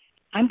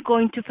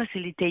going to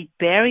facilitate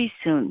very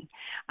soon.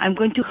 I'm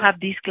going to have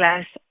this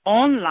class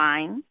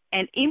online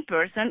and in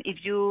person.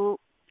 If you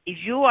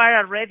are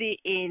already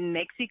in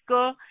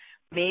Mexico,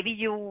 maybe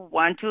you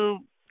want to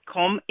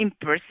come in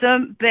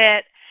person,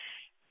 but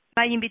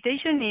My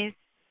invitation is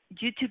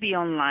you to be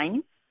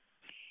online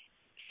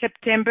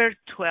September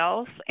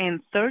 12th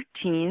and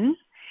 13th,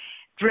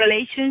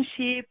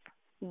 Relationship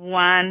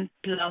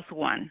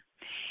 1+1.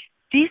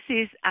 This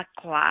is a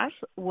class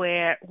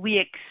where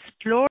we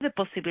explore the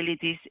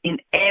possibilities in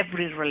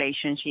every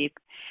relationship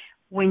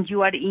when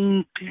you are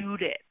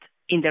included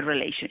in the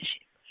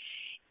relationship.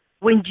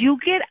 When you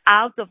get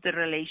out of the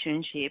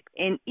relationship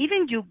and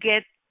even you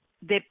get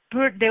the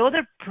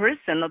other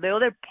person or the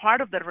other part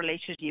of the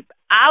relationship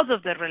out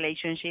of the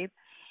relationship,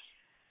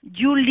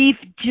 you live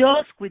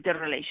just with the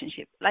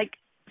relationship. Like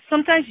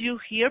sometimes you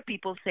hear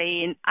people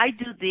saying, I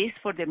do this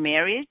for the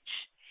marriage,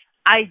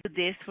 I do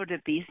this for the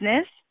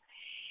business.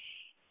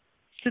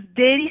 So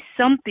there is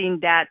something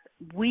that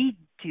we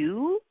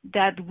do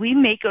that we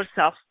make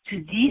ourselves to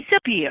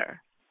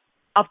disappear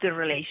of the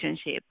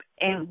relationship,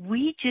 and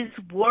we just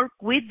work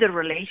with the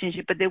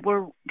relationship, but the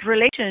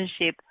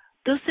relationship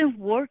doesn't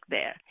work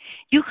there.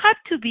 You have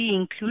to be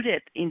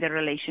included in the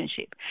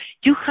relationship.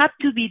 You have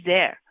to be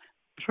there,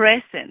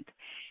 present,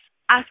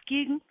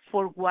 asking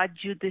for what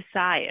you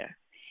desire,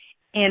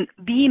 and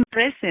being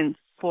present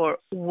for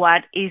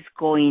what is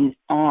going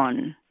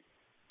on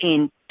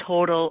in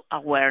total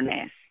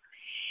awareness.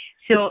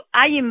 So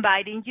I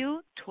inviting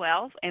you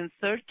 12 and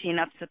 13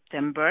 of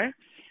September,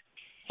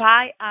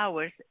 5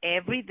 hours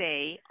every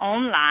day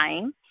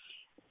online.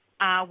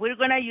 We're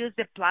going to use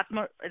the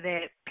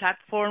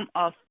platform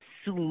of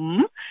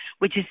Zoom,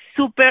 which is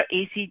super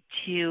easy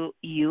to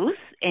use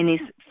and is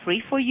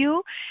free for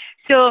you.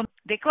 So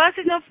the class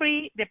is not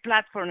free, the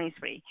platform is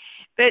free.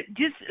 But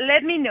just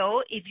let me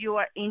know if you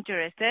are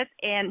interested,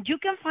 and you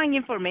can find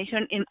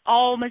information in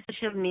all my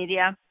social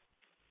media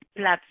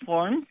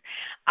platforms.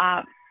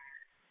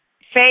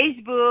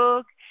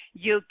 Facebook,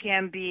 you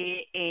can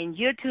be in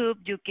YouTube,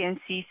 you can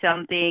see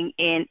something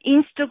in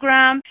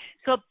Instagram.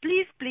 So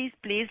please, please,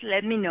 please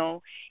let me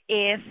know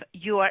if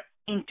you are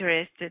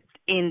interested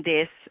in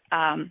this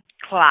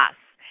class,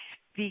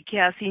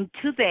 because in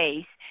 2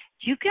 days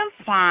you can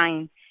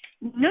find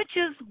not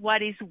just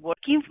what is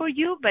working for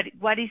you, but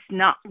what is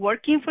not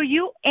working for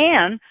you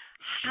and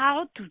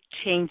how to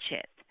change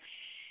it.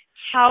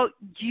 How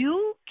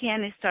you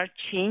can start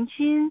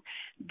changing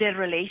the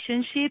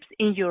relationships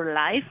in your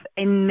life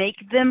and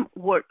make them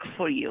work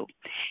for you.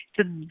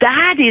 So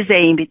that is the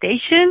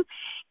invitation.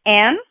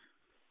 And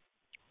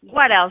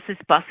what else is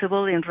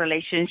possible in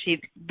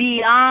relationships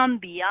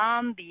beyond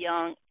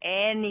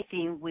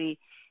anything we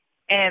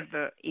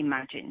ever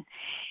imagine?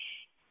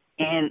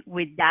 And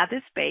with that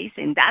space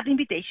and that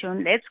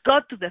invitation, let's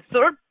go to the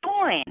third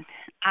point.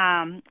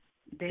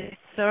 The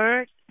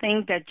third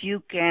thing that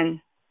you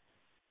can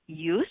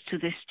use to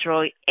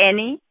destroy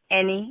any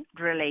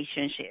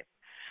relationship.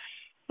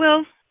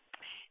 Well,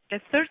 the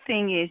third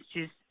thing is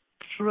just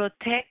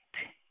protect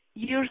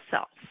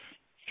yourself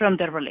from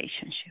the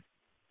relationship.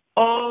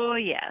 Oh,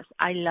 yes,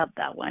 I love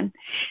that one.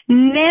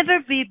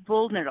 Never be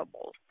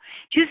vulnerable.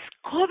 Just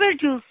cover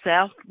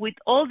yourself with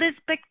all the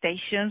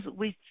expectations,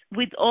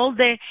 with all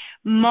the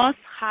must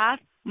have,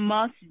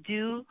 must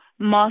do,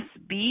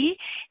 must be,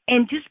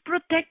 and just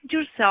protect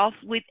yourself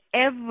with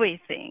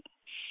everything.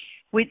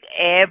 With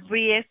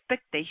every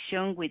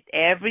expectation, with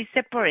every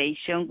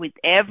separation, with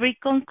every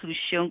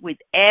conclusion, with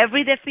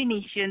every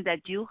definition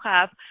that you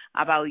have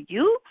about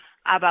you,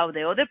 about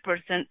the other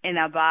person, and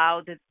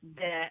about the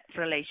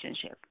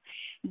relationship.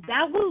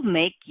 That will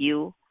make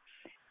you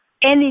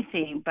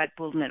anything but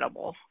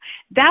vulnerable.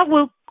 That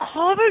will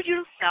cover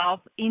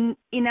yourself in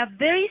a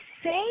very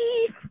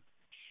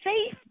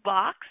safe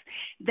box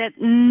that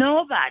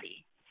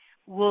nobody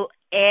will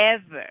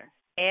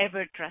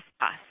ever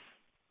trespass.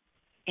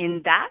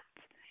 And that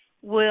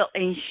will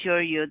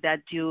ensure you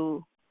that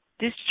you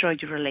destroy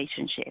your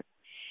relationship.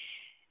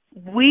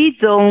 We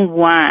don't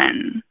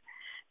want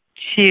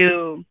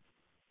to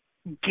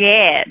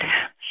get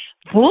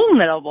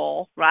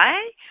vulnerable,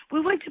 right? We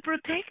want to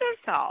protect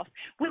ourselves.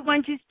 We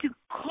want just to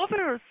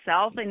cover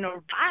ourselves in our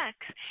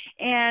backs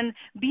and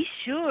be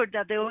sure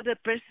that the other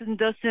person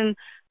doesn't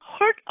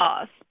hurt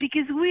us,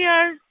 because we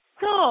are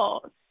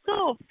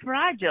so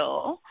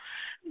fragile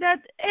that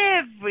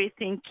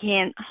everything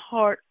can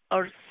hurt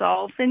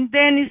ourselves. And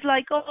then it's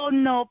like, oh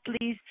no,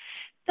 please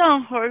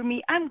don't hurt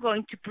me. I'm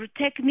going to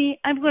protect me.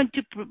 I'm going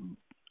to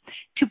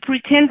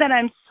pretend that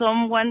I'm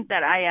someone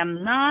that I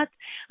am not.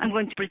 I'm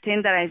going to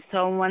pretend that I'm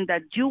someone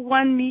that you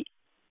want me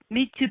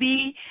to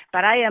be,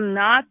 but I am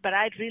not, but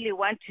I really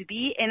want to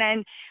be.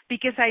 And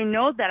because I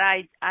know that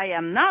I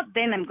am not,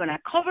 then I'm going to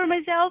cover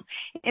myself,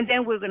 and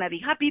then we're going to be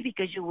happy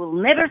because you will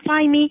never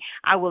find me.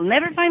 I will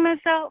never find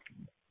myself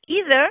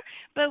either.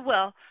 But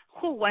well,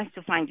 who wants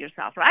to find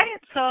yourself, right?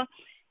 So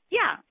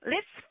yeah,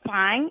 let's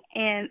find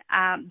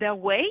the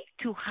way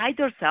to hide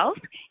ourselves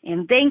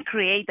and then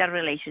create a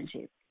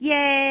relationship.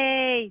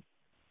 Yay!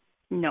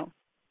 No,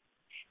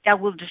 that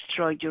will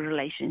destroy your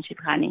relationship,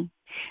 honey.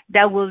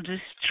 That will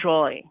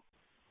destroy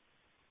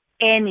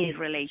any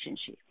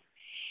relationship.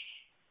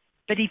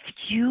 But if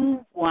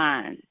you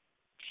want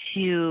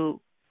to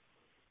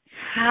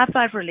have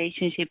a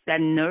relationship that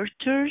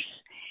nurtures,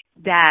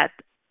 that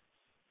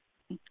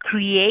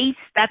creates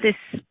that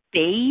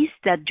space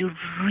that you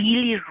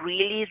really,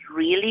 really,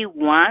 really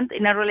want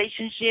in a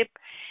relationship,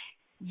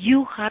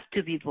 you have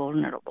to be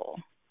vulnerable.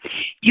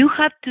 You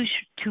have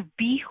to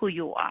be who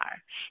you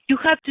are. You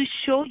have to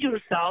show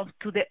yourself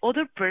to the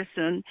other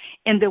person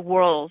in the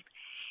world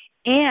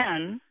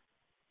and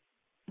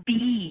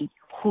be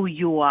who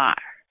you are,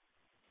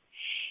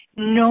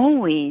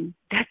 knowing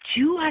that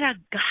you are a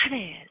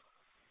goddess.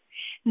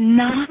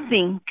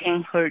 Nothing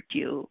can hurt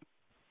you.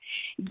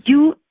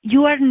 You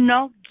are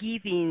not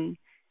giving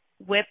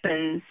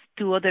weapons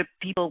to other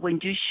people when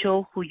you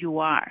show who you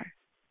are.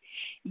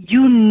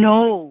 You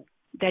know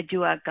that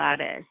you are a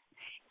goddess.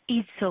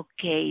 It's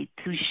okay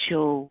to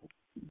show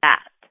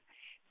that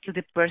to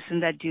the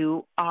person that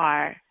you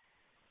are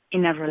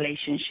in a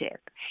relationship.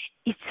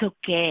 It's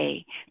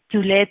okay to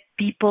let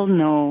people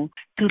know,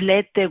 to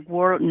let the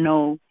world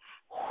know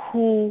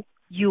who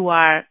you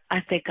are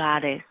as the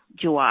goddess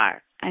you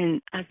are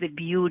and as the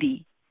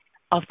beauty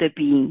of the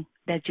being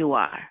that you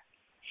are.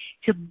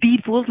 So be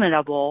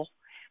vulnerable,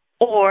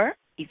 or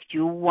if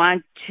you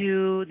want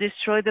to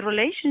destroy the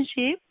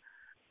relationship,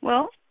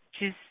 well,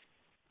 just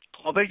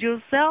cover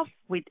yourself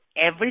with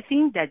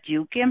everything that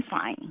you can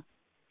find.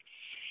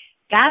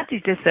 That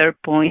is the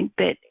third point,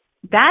 but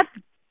that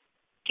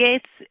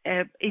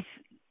is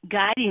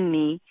guiding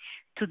me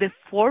to the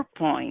fourth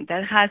point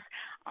that has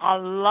a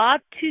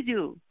lot to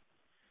do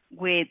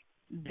with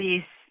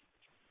these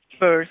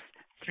first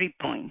 3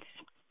 points.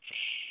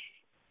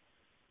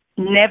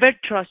 Never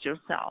trust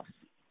yourself.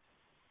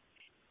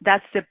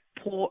 That's the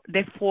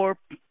fourth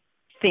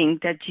thing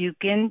that you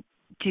can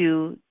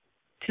do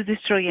to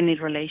destroy any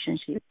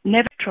relationship.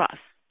 Never trust.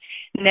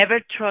 Never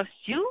trust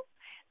you.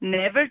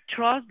 Never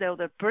trust the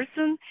other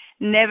person.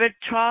 Never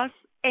trust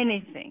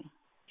anything.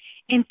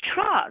 And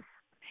trust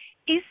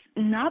is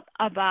not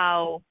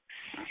about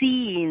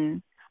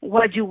seeing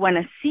what you want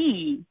to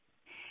see.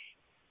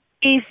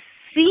 It's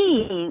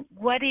seeing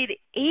what it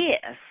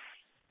is.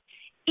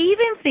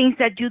 Even things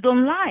that you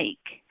don't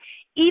like.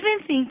 Even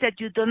things that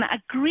you don't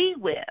agree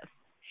with.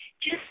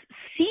 Just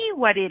see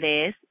what it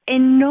is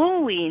and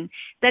knowing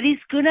that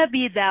it's going to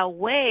be that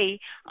way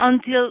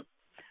until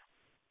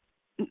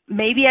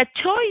maybe a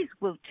choice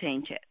will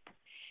change it.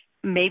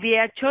 Maybe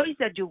a choice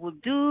that you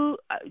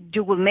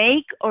will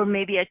make, or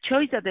maybe a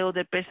choice that the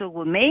other person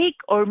will make,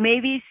 or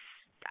maybe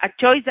a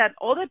choice that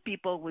other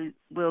people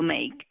will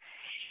make.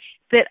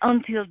 But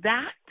until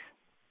that,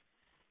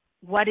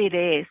 what it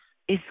is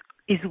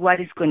what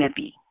it's going to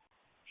be.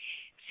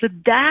 So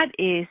that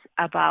is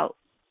about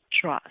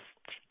trust.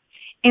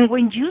 And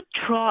when you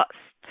trust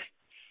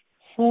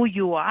who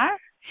you are,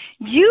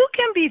 you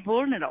can be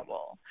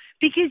vulnerable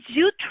because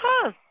you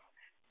trust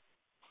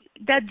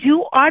that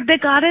you are the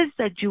goddess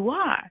that you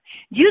are.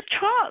 You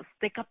trust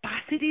the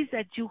capacities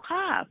that you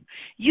have.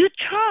 You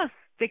trust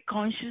the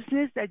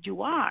consciousness that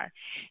you are.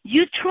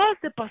 You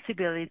trust the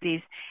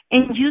possibilities,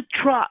 and you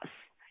trust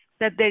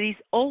that there is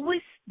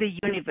always the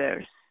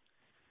universe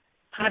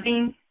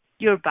having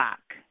your back,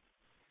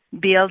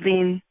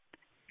 building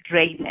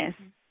greatness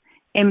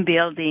and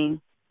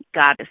building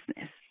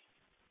goddessness.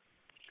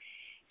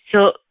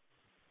 So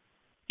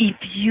if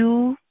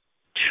you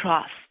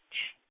trust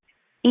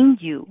in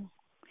you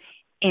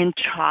and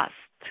trust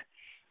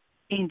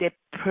in the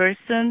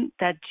person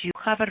that you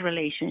have a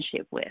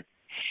relationship with,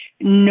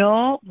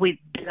 not with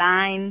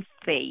blind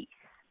faith,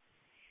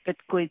 but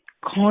with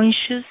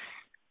conscious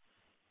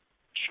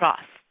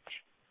trust,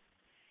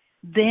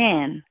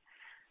 then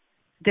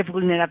the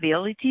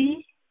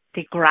vulnerability,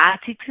 the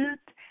gratitude,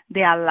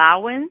 the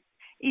allowance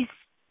is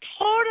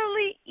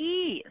totally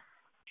ease.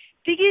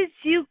 Because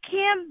you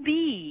can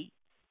be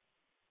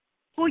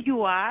who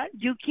you are,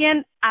 you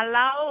can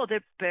allow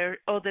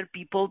other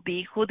people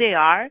be who they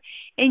are,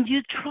 and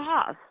you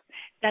trust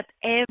that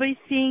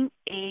everything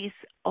is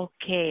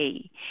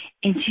okay.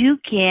 And you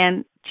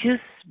can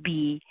just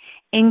be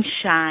and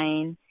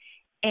shine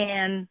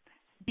and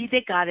be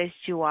the goddess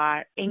you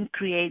are and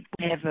create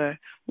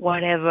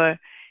whatever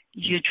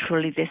you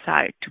truly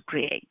desire to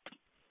create.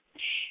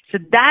 So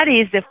that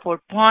is the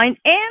fourth point.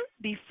 And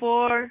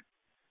before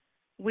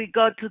we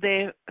go to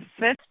the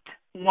fifth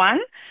one,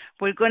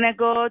 we're going to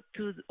go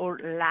to our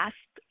last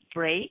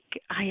break.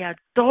 I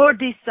adore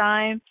this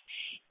time.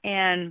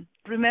 And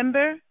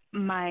remember,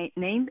 my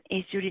name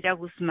is Yurira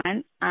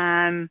Guzman.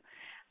 I'm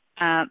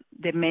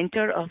the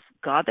mentor of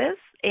Goddess.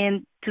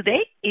 And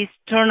today is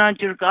Turn On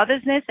Your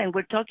Goddessness, and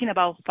we're talking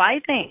about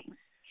 5 things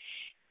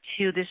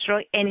to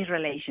destroy any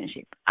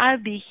relationship.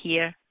 I'll be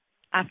here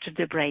after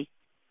the break.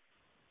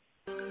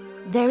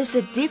 There is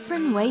a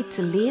different way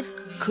to live,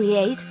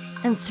 create,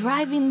 and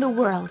thrive in the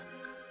world.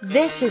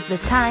 This is the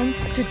time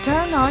to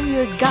turn on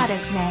your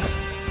goddessness.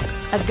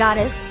 A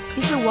goddess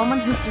is a woman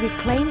who's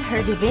reclaimed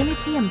her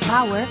divinity and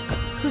power,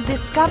 who's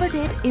discovered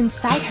it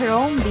inside her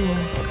own being.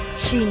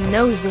 She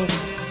knows it.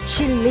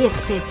 She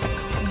lives it.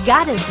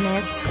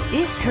 goddessness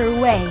is her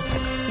way.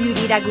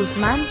 Yurira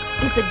Guzman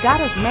is a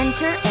goddess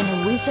mentor and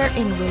a wizard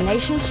in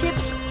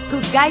relationships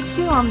who guides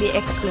you on the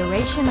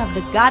exploration of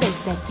the goddess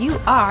that you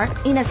are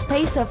in a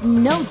space of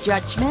no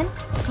judgment,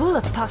 full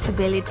of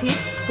possibilities,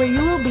 where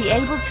you will be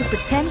able to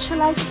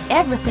potentialize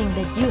everything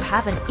that you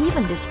haven't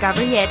even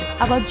discovered yet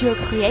about your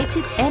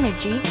creative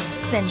energy,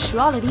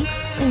 sensuality,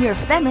 and your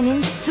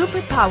feminine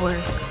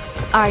superpowers.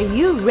 Are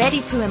you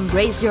ready to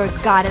embrace your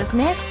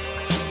goddessness?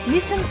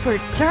 Listen for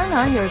Turn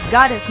On Your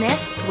Goddessness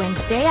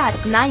Wednesday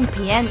at 9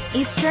 p.m.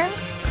 Eastern,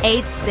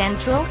 8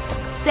 Central,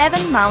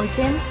 7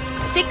 Mountain,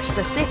 6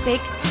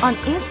 Pacific on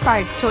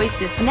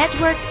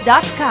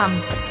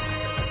InspiredChoicesNetwork.com.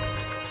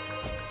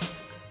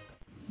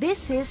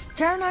 This is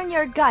Turn On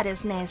Your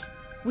Goddessness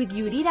with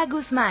Yurira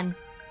Guzman.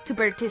 To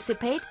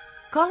participate,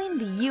 call in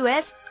the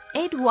U.S.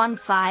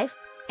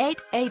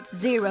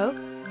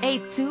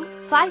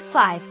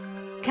 815-880-8255,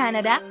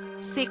 Canada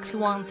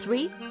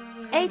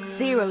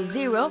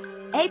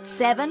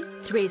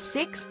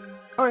 613-800-8736,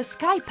 or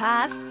Skype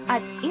us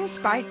at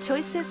Inspired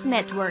Choices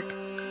Network.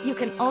 You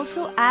can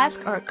also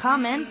ask or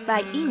comment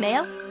by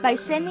email by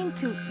sending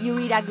to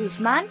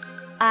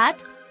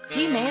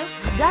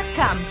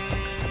yuriraguzman@gmail.com.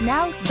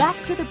 Now back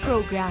to the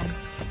program.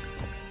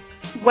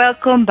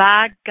 Welcome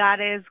back,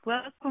 Goddess.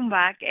 Welcome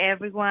back,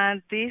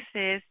 everyone. This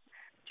is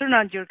Turn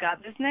On Your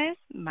Goddessness.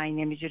 My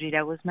name is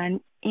Yurira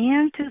Guzman,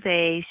 and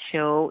today's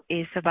show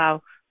is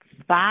about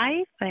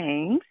 5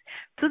 things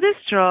to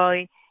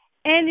destroy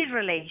any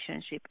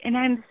relationship. And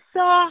I'm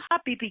so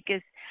happy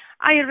because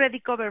I already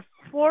covered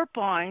 4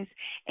 points,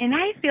 and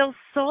I feel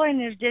so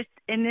energized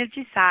and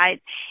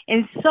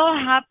so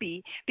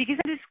happy because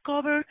I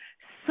discovered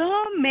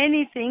so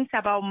many things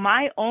about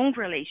my own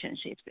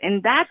relationships.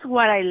 And that's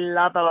what I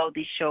love about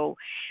this show,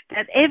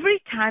 that every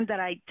time that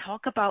I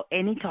talk about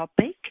any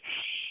topic,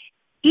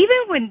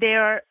 even when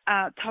there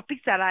are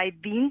topics that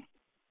I've been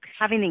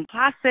having in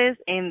classes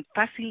and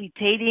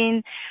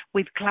facilitating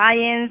with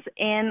clients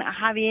and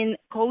having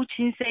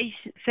coaching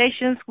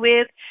sessions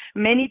with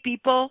many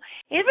people,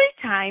 every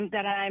time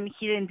that I'm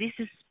here in this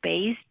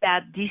space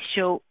that this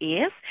show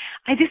is,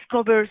 I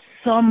discover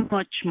so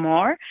much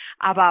more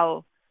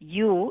about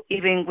you,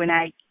 even when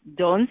I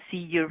don't see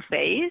your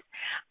face.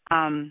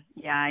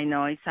 Yeah, I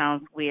know it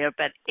sounds weird,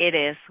 but it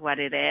is what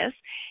it is.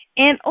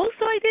 And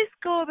also I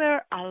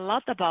discover a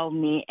lot about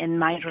me and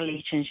my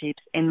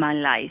relationships in my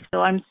life.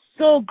 So I'm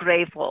so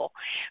grateful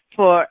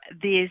for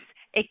this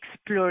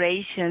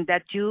exploration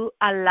that you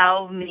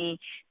allow me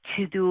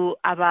to do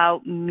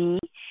about me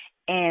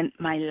and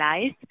my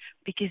life,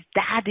 because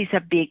that is a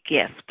big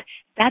gift.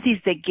 That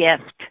is the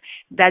gift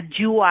that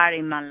you are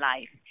in my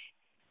life.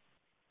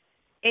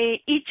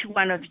 Each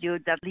one of you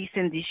that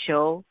listen to this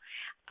show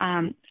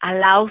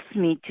allows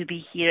me to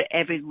be here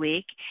every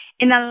week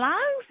and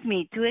allows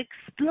me to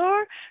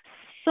explore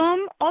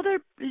some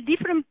other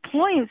different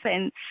points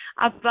and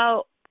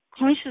about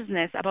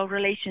consciousness, about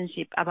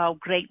relationship, about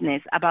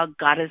greatness, about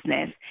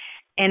goddessness.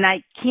 And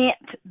I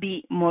can't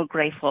be more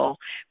grateful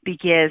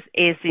because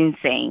it's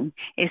insane.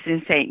 It's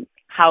insane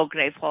how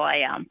grateful I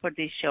am for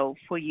this show,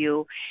 for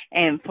you,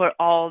 and for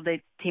all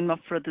the team of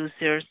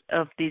producers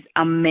of this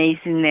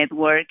amazing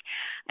network.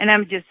 And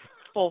I'm just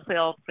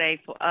fulfilled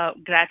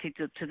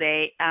gratitude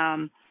today.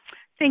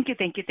 Thank you,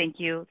 thank you, thank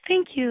you,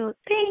 thank you,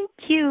 thank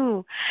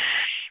you.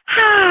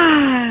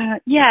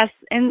 Yes,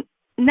 and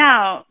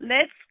now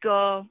let's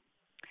go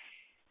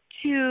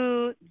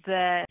to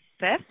the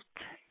 5th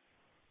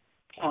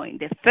point,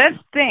 the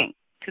 5th thing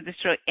to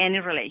destroy any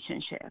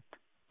relationship.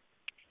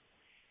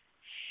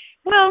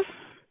 Well,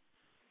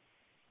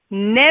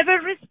 never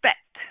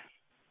respect,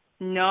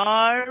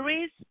 nor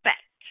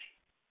respect.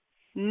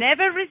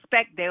 Never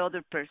respect the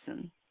other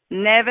person.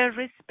 Never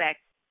respect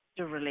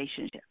the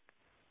relationship.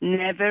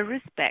 Never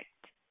respect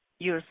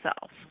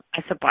yourself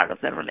as a part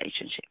of the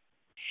relationship.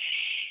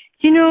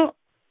 You know,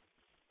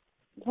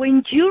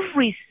 when you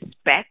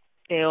respect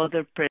the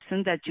other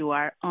person that you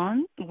are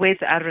on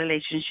with a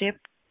relationship,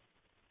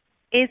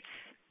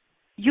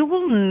 you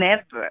will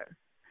never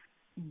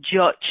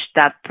judge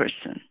that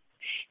person.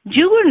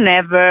 You will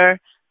never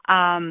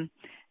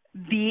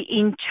be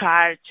in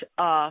charge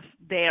of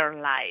their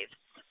lives.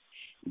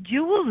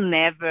 You will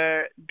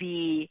never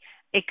be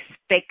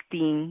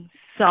expecting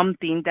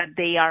something that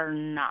they are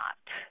not.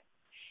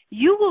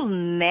 You will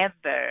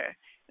never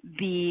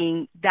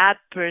be that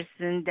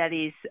person that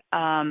is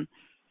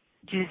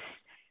just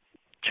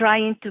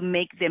trying to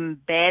make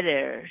them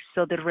better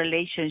so the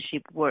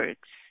relationship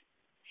works.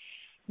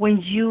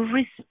 When you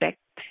respect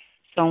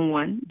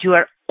someone, you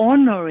are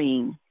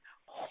honoring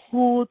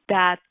who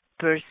that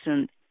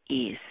person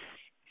is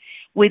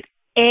with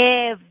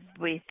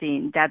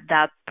everything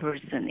that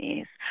person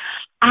is.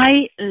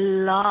 I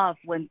love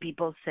when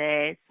people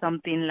say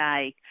something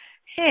like,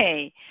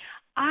 hey,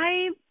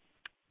 I'm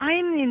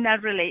in a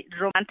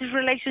romantic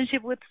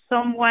relationship with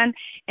someone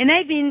and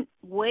I've been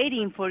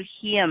waiting for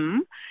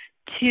him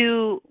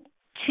to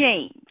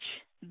change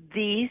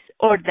this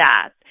or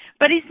that,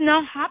 but it's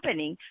not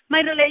happening.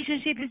 My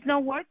relationship is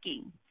not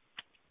working.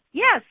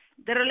 Yes,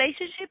 the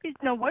relationship is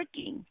not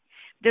working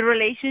the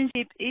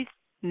relationship is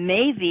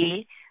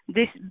maybe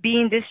this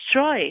being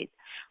destroyed.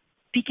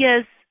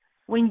 Because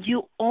when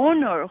you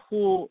honor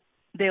who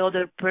the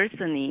other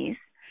person is,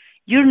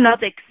 you're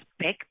not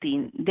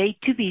expecting they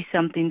to be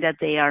something that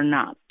they are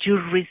not. You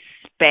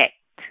respect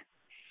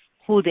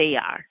who they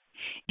are.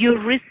 You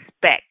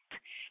respect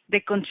the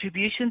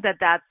contribution that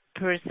that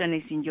person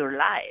is in your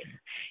life.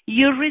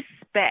 You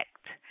respect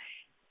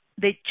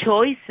the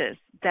choices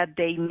that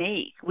they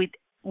make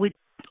with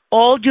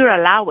all your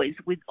allowance,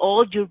 with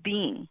all your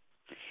being.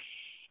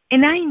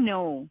 And I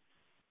know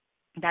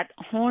that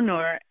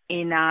honor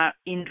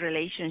in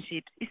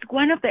relationships is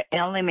one of the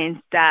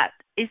elements that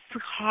is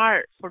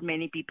hard for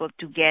many people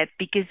to get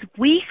because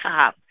we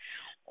have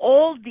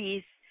all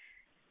this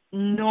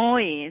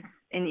noise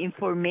and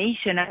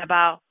information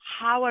about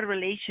how a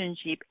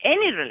relationship,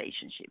 any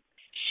relationship,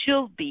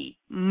 should be,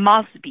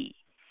 must be,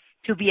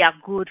 to be a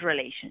good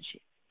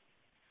relationship.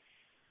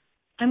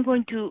 I'm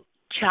going to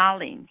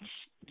challenge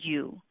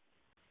you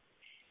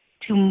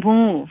to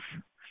move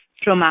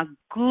from a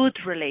good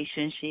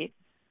relationship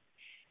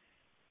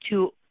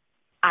to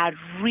a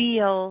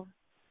real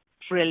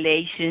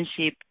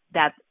relationship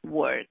that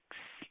works.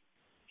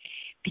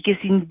 Because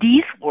in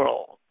this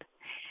world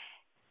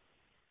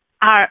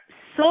are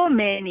so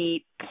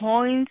many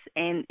points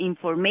and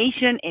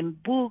information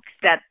and books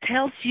that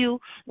tells you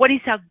what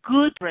is a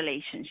good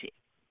relationship.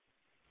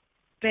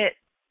 But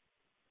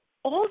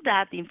all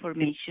that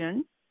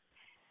information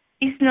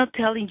is not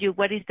telling you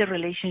what is the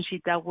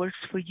relationship that works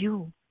for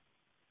you.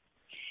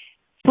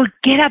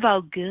 Forget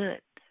about good.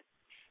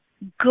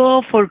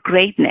 Go for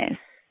greatness.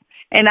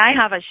 And I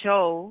have a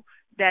show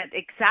that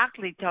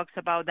exactly talks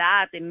about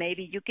that, and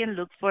maybe you can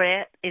look for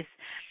it. It's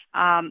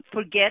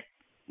forget.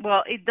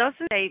 Well, it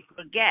doesn't say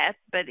forget,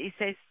 but it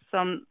says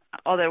some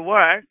other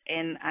word,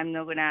 and I'm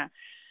not gonna.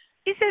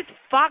 It says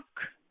fuck.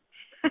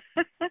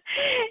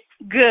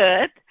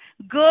 Good.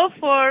 Go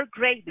for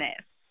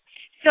greatness.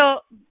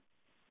 So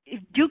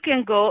if you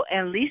can go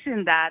and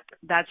listen that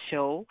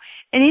show,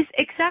 and it's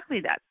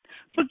exactly that.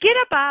 Forget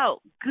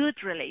about good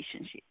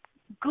relationship.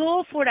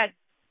 Go for a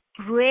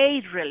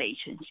great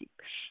relationship.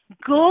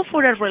 Go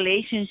for a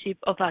relationship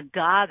of a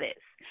goddess.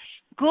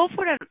 Go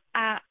for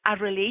a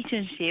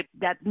relationship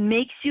that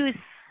makes you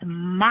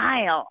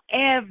smile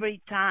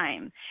every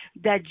time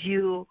that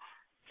you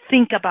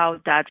think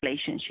about that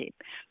relationship.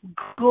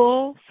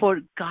 Go for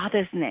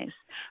goddessness.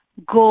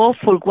 Go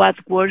for what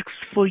works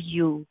for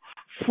you.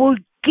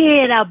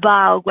 Forget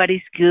about what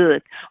is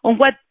good or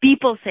what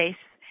people say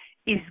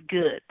is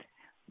good.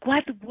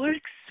 What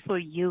works for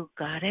you,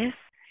 goddess?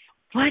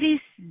 What is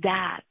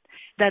that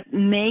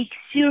makes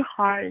your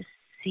heart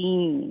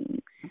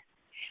sing?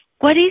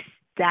 What is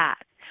that?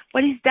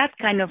 What is that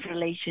kind of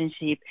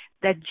relationship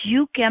that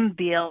you can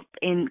build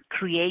and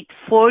create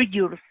for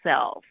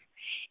yourself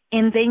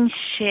and then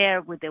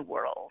share with the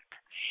world?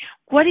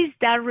 What is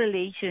that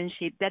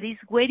relationship that is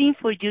waiting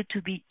for you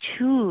to be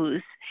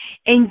choose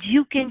and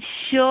you can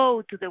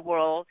show to the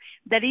world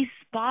that it's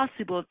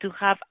possible to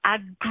have a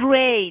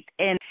great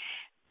and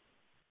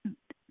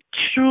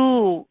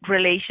true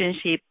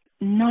relationship,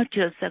 not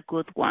just a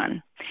good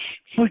one.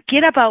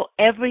 Forget about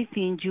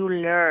everything you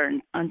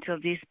learned until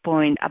this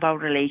point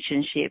about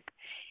relationship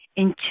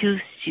and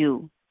choose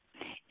you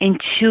and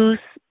choose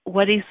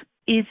what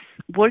is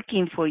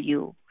working for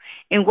you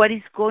and what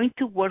is going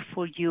to work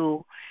for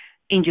you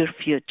in your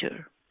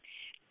future.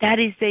 That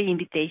is the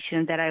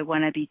invitation that I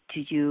want to be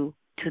to you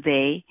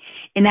today.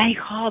 And I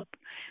hope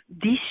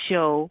this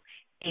show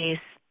is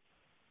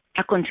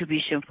a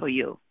contribution for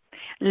you.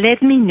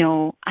 Let me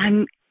know.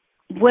 I'm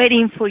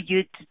waiting for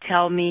you to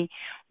tell me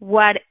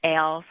what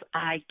else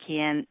I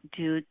can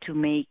do to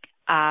make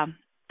a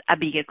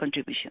bigger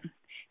contribution.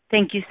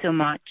 Thank you so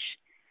much.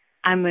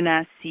 I'm going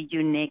to see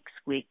you next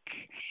week.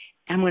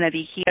 I'm going to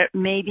be here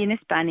maybe in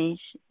Spanish,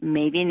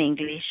 maybe in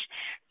English,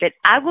 but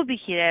I will be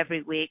here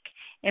every week.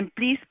 And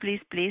please, please,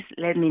 please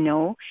let me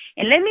know.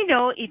 And let me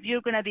know if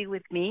you're going to be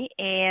with me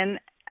in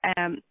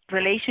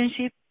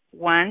Relationship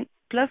 1+1,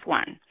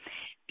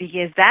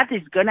 because that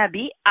is going to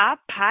be a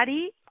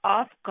party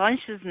of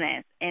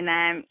consciousness. And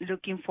I'm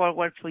looking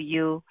forward for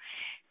you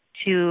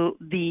to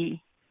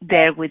be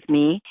there with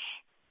me.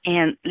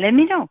 And let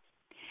me know.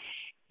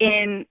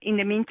 And in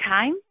the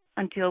meantime,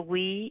 until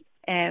we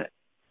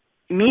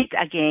meet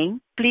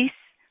again, please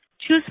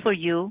choose for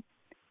you.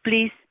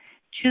 Please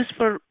choose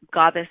for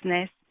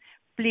goddessness.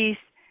 Please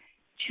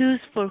choose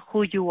for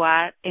who you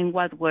are and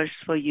what works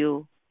for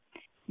you.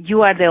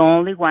 You are the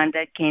only one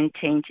that can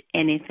change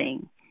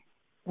anything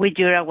with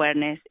your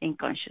awareness and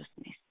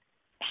consciousness.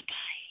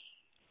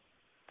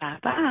 Bye-bye.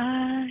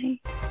 Bye-bye.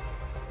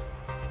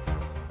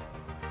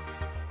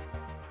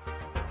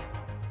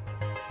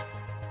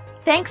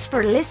 Thanks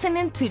for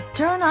listening to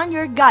Turn On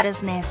Your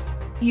Goddessness.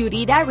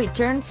 Yurira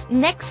returns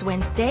next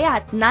Wednesday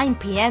at 9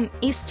 p.m.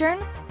 Eastern,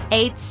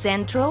 8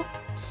 Central,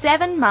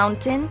 7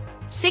 Mountain,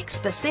 6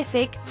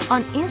 Pacific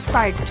on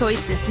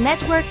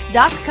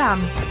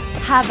InspiredChoicesNetwork.com.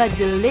 Have a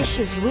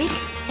delicious week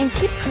and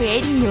keep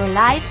creating your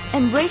life,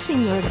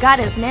 embracing your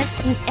goddessness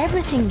in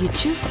everything you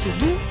choose to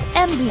do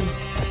and be.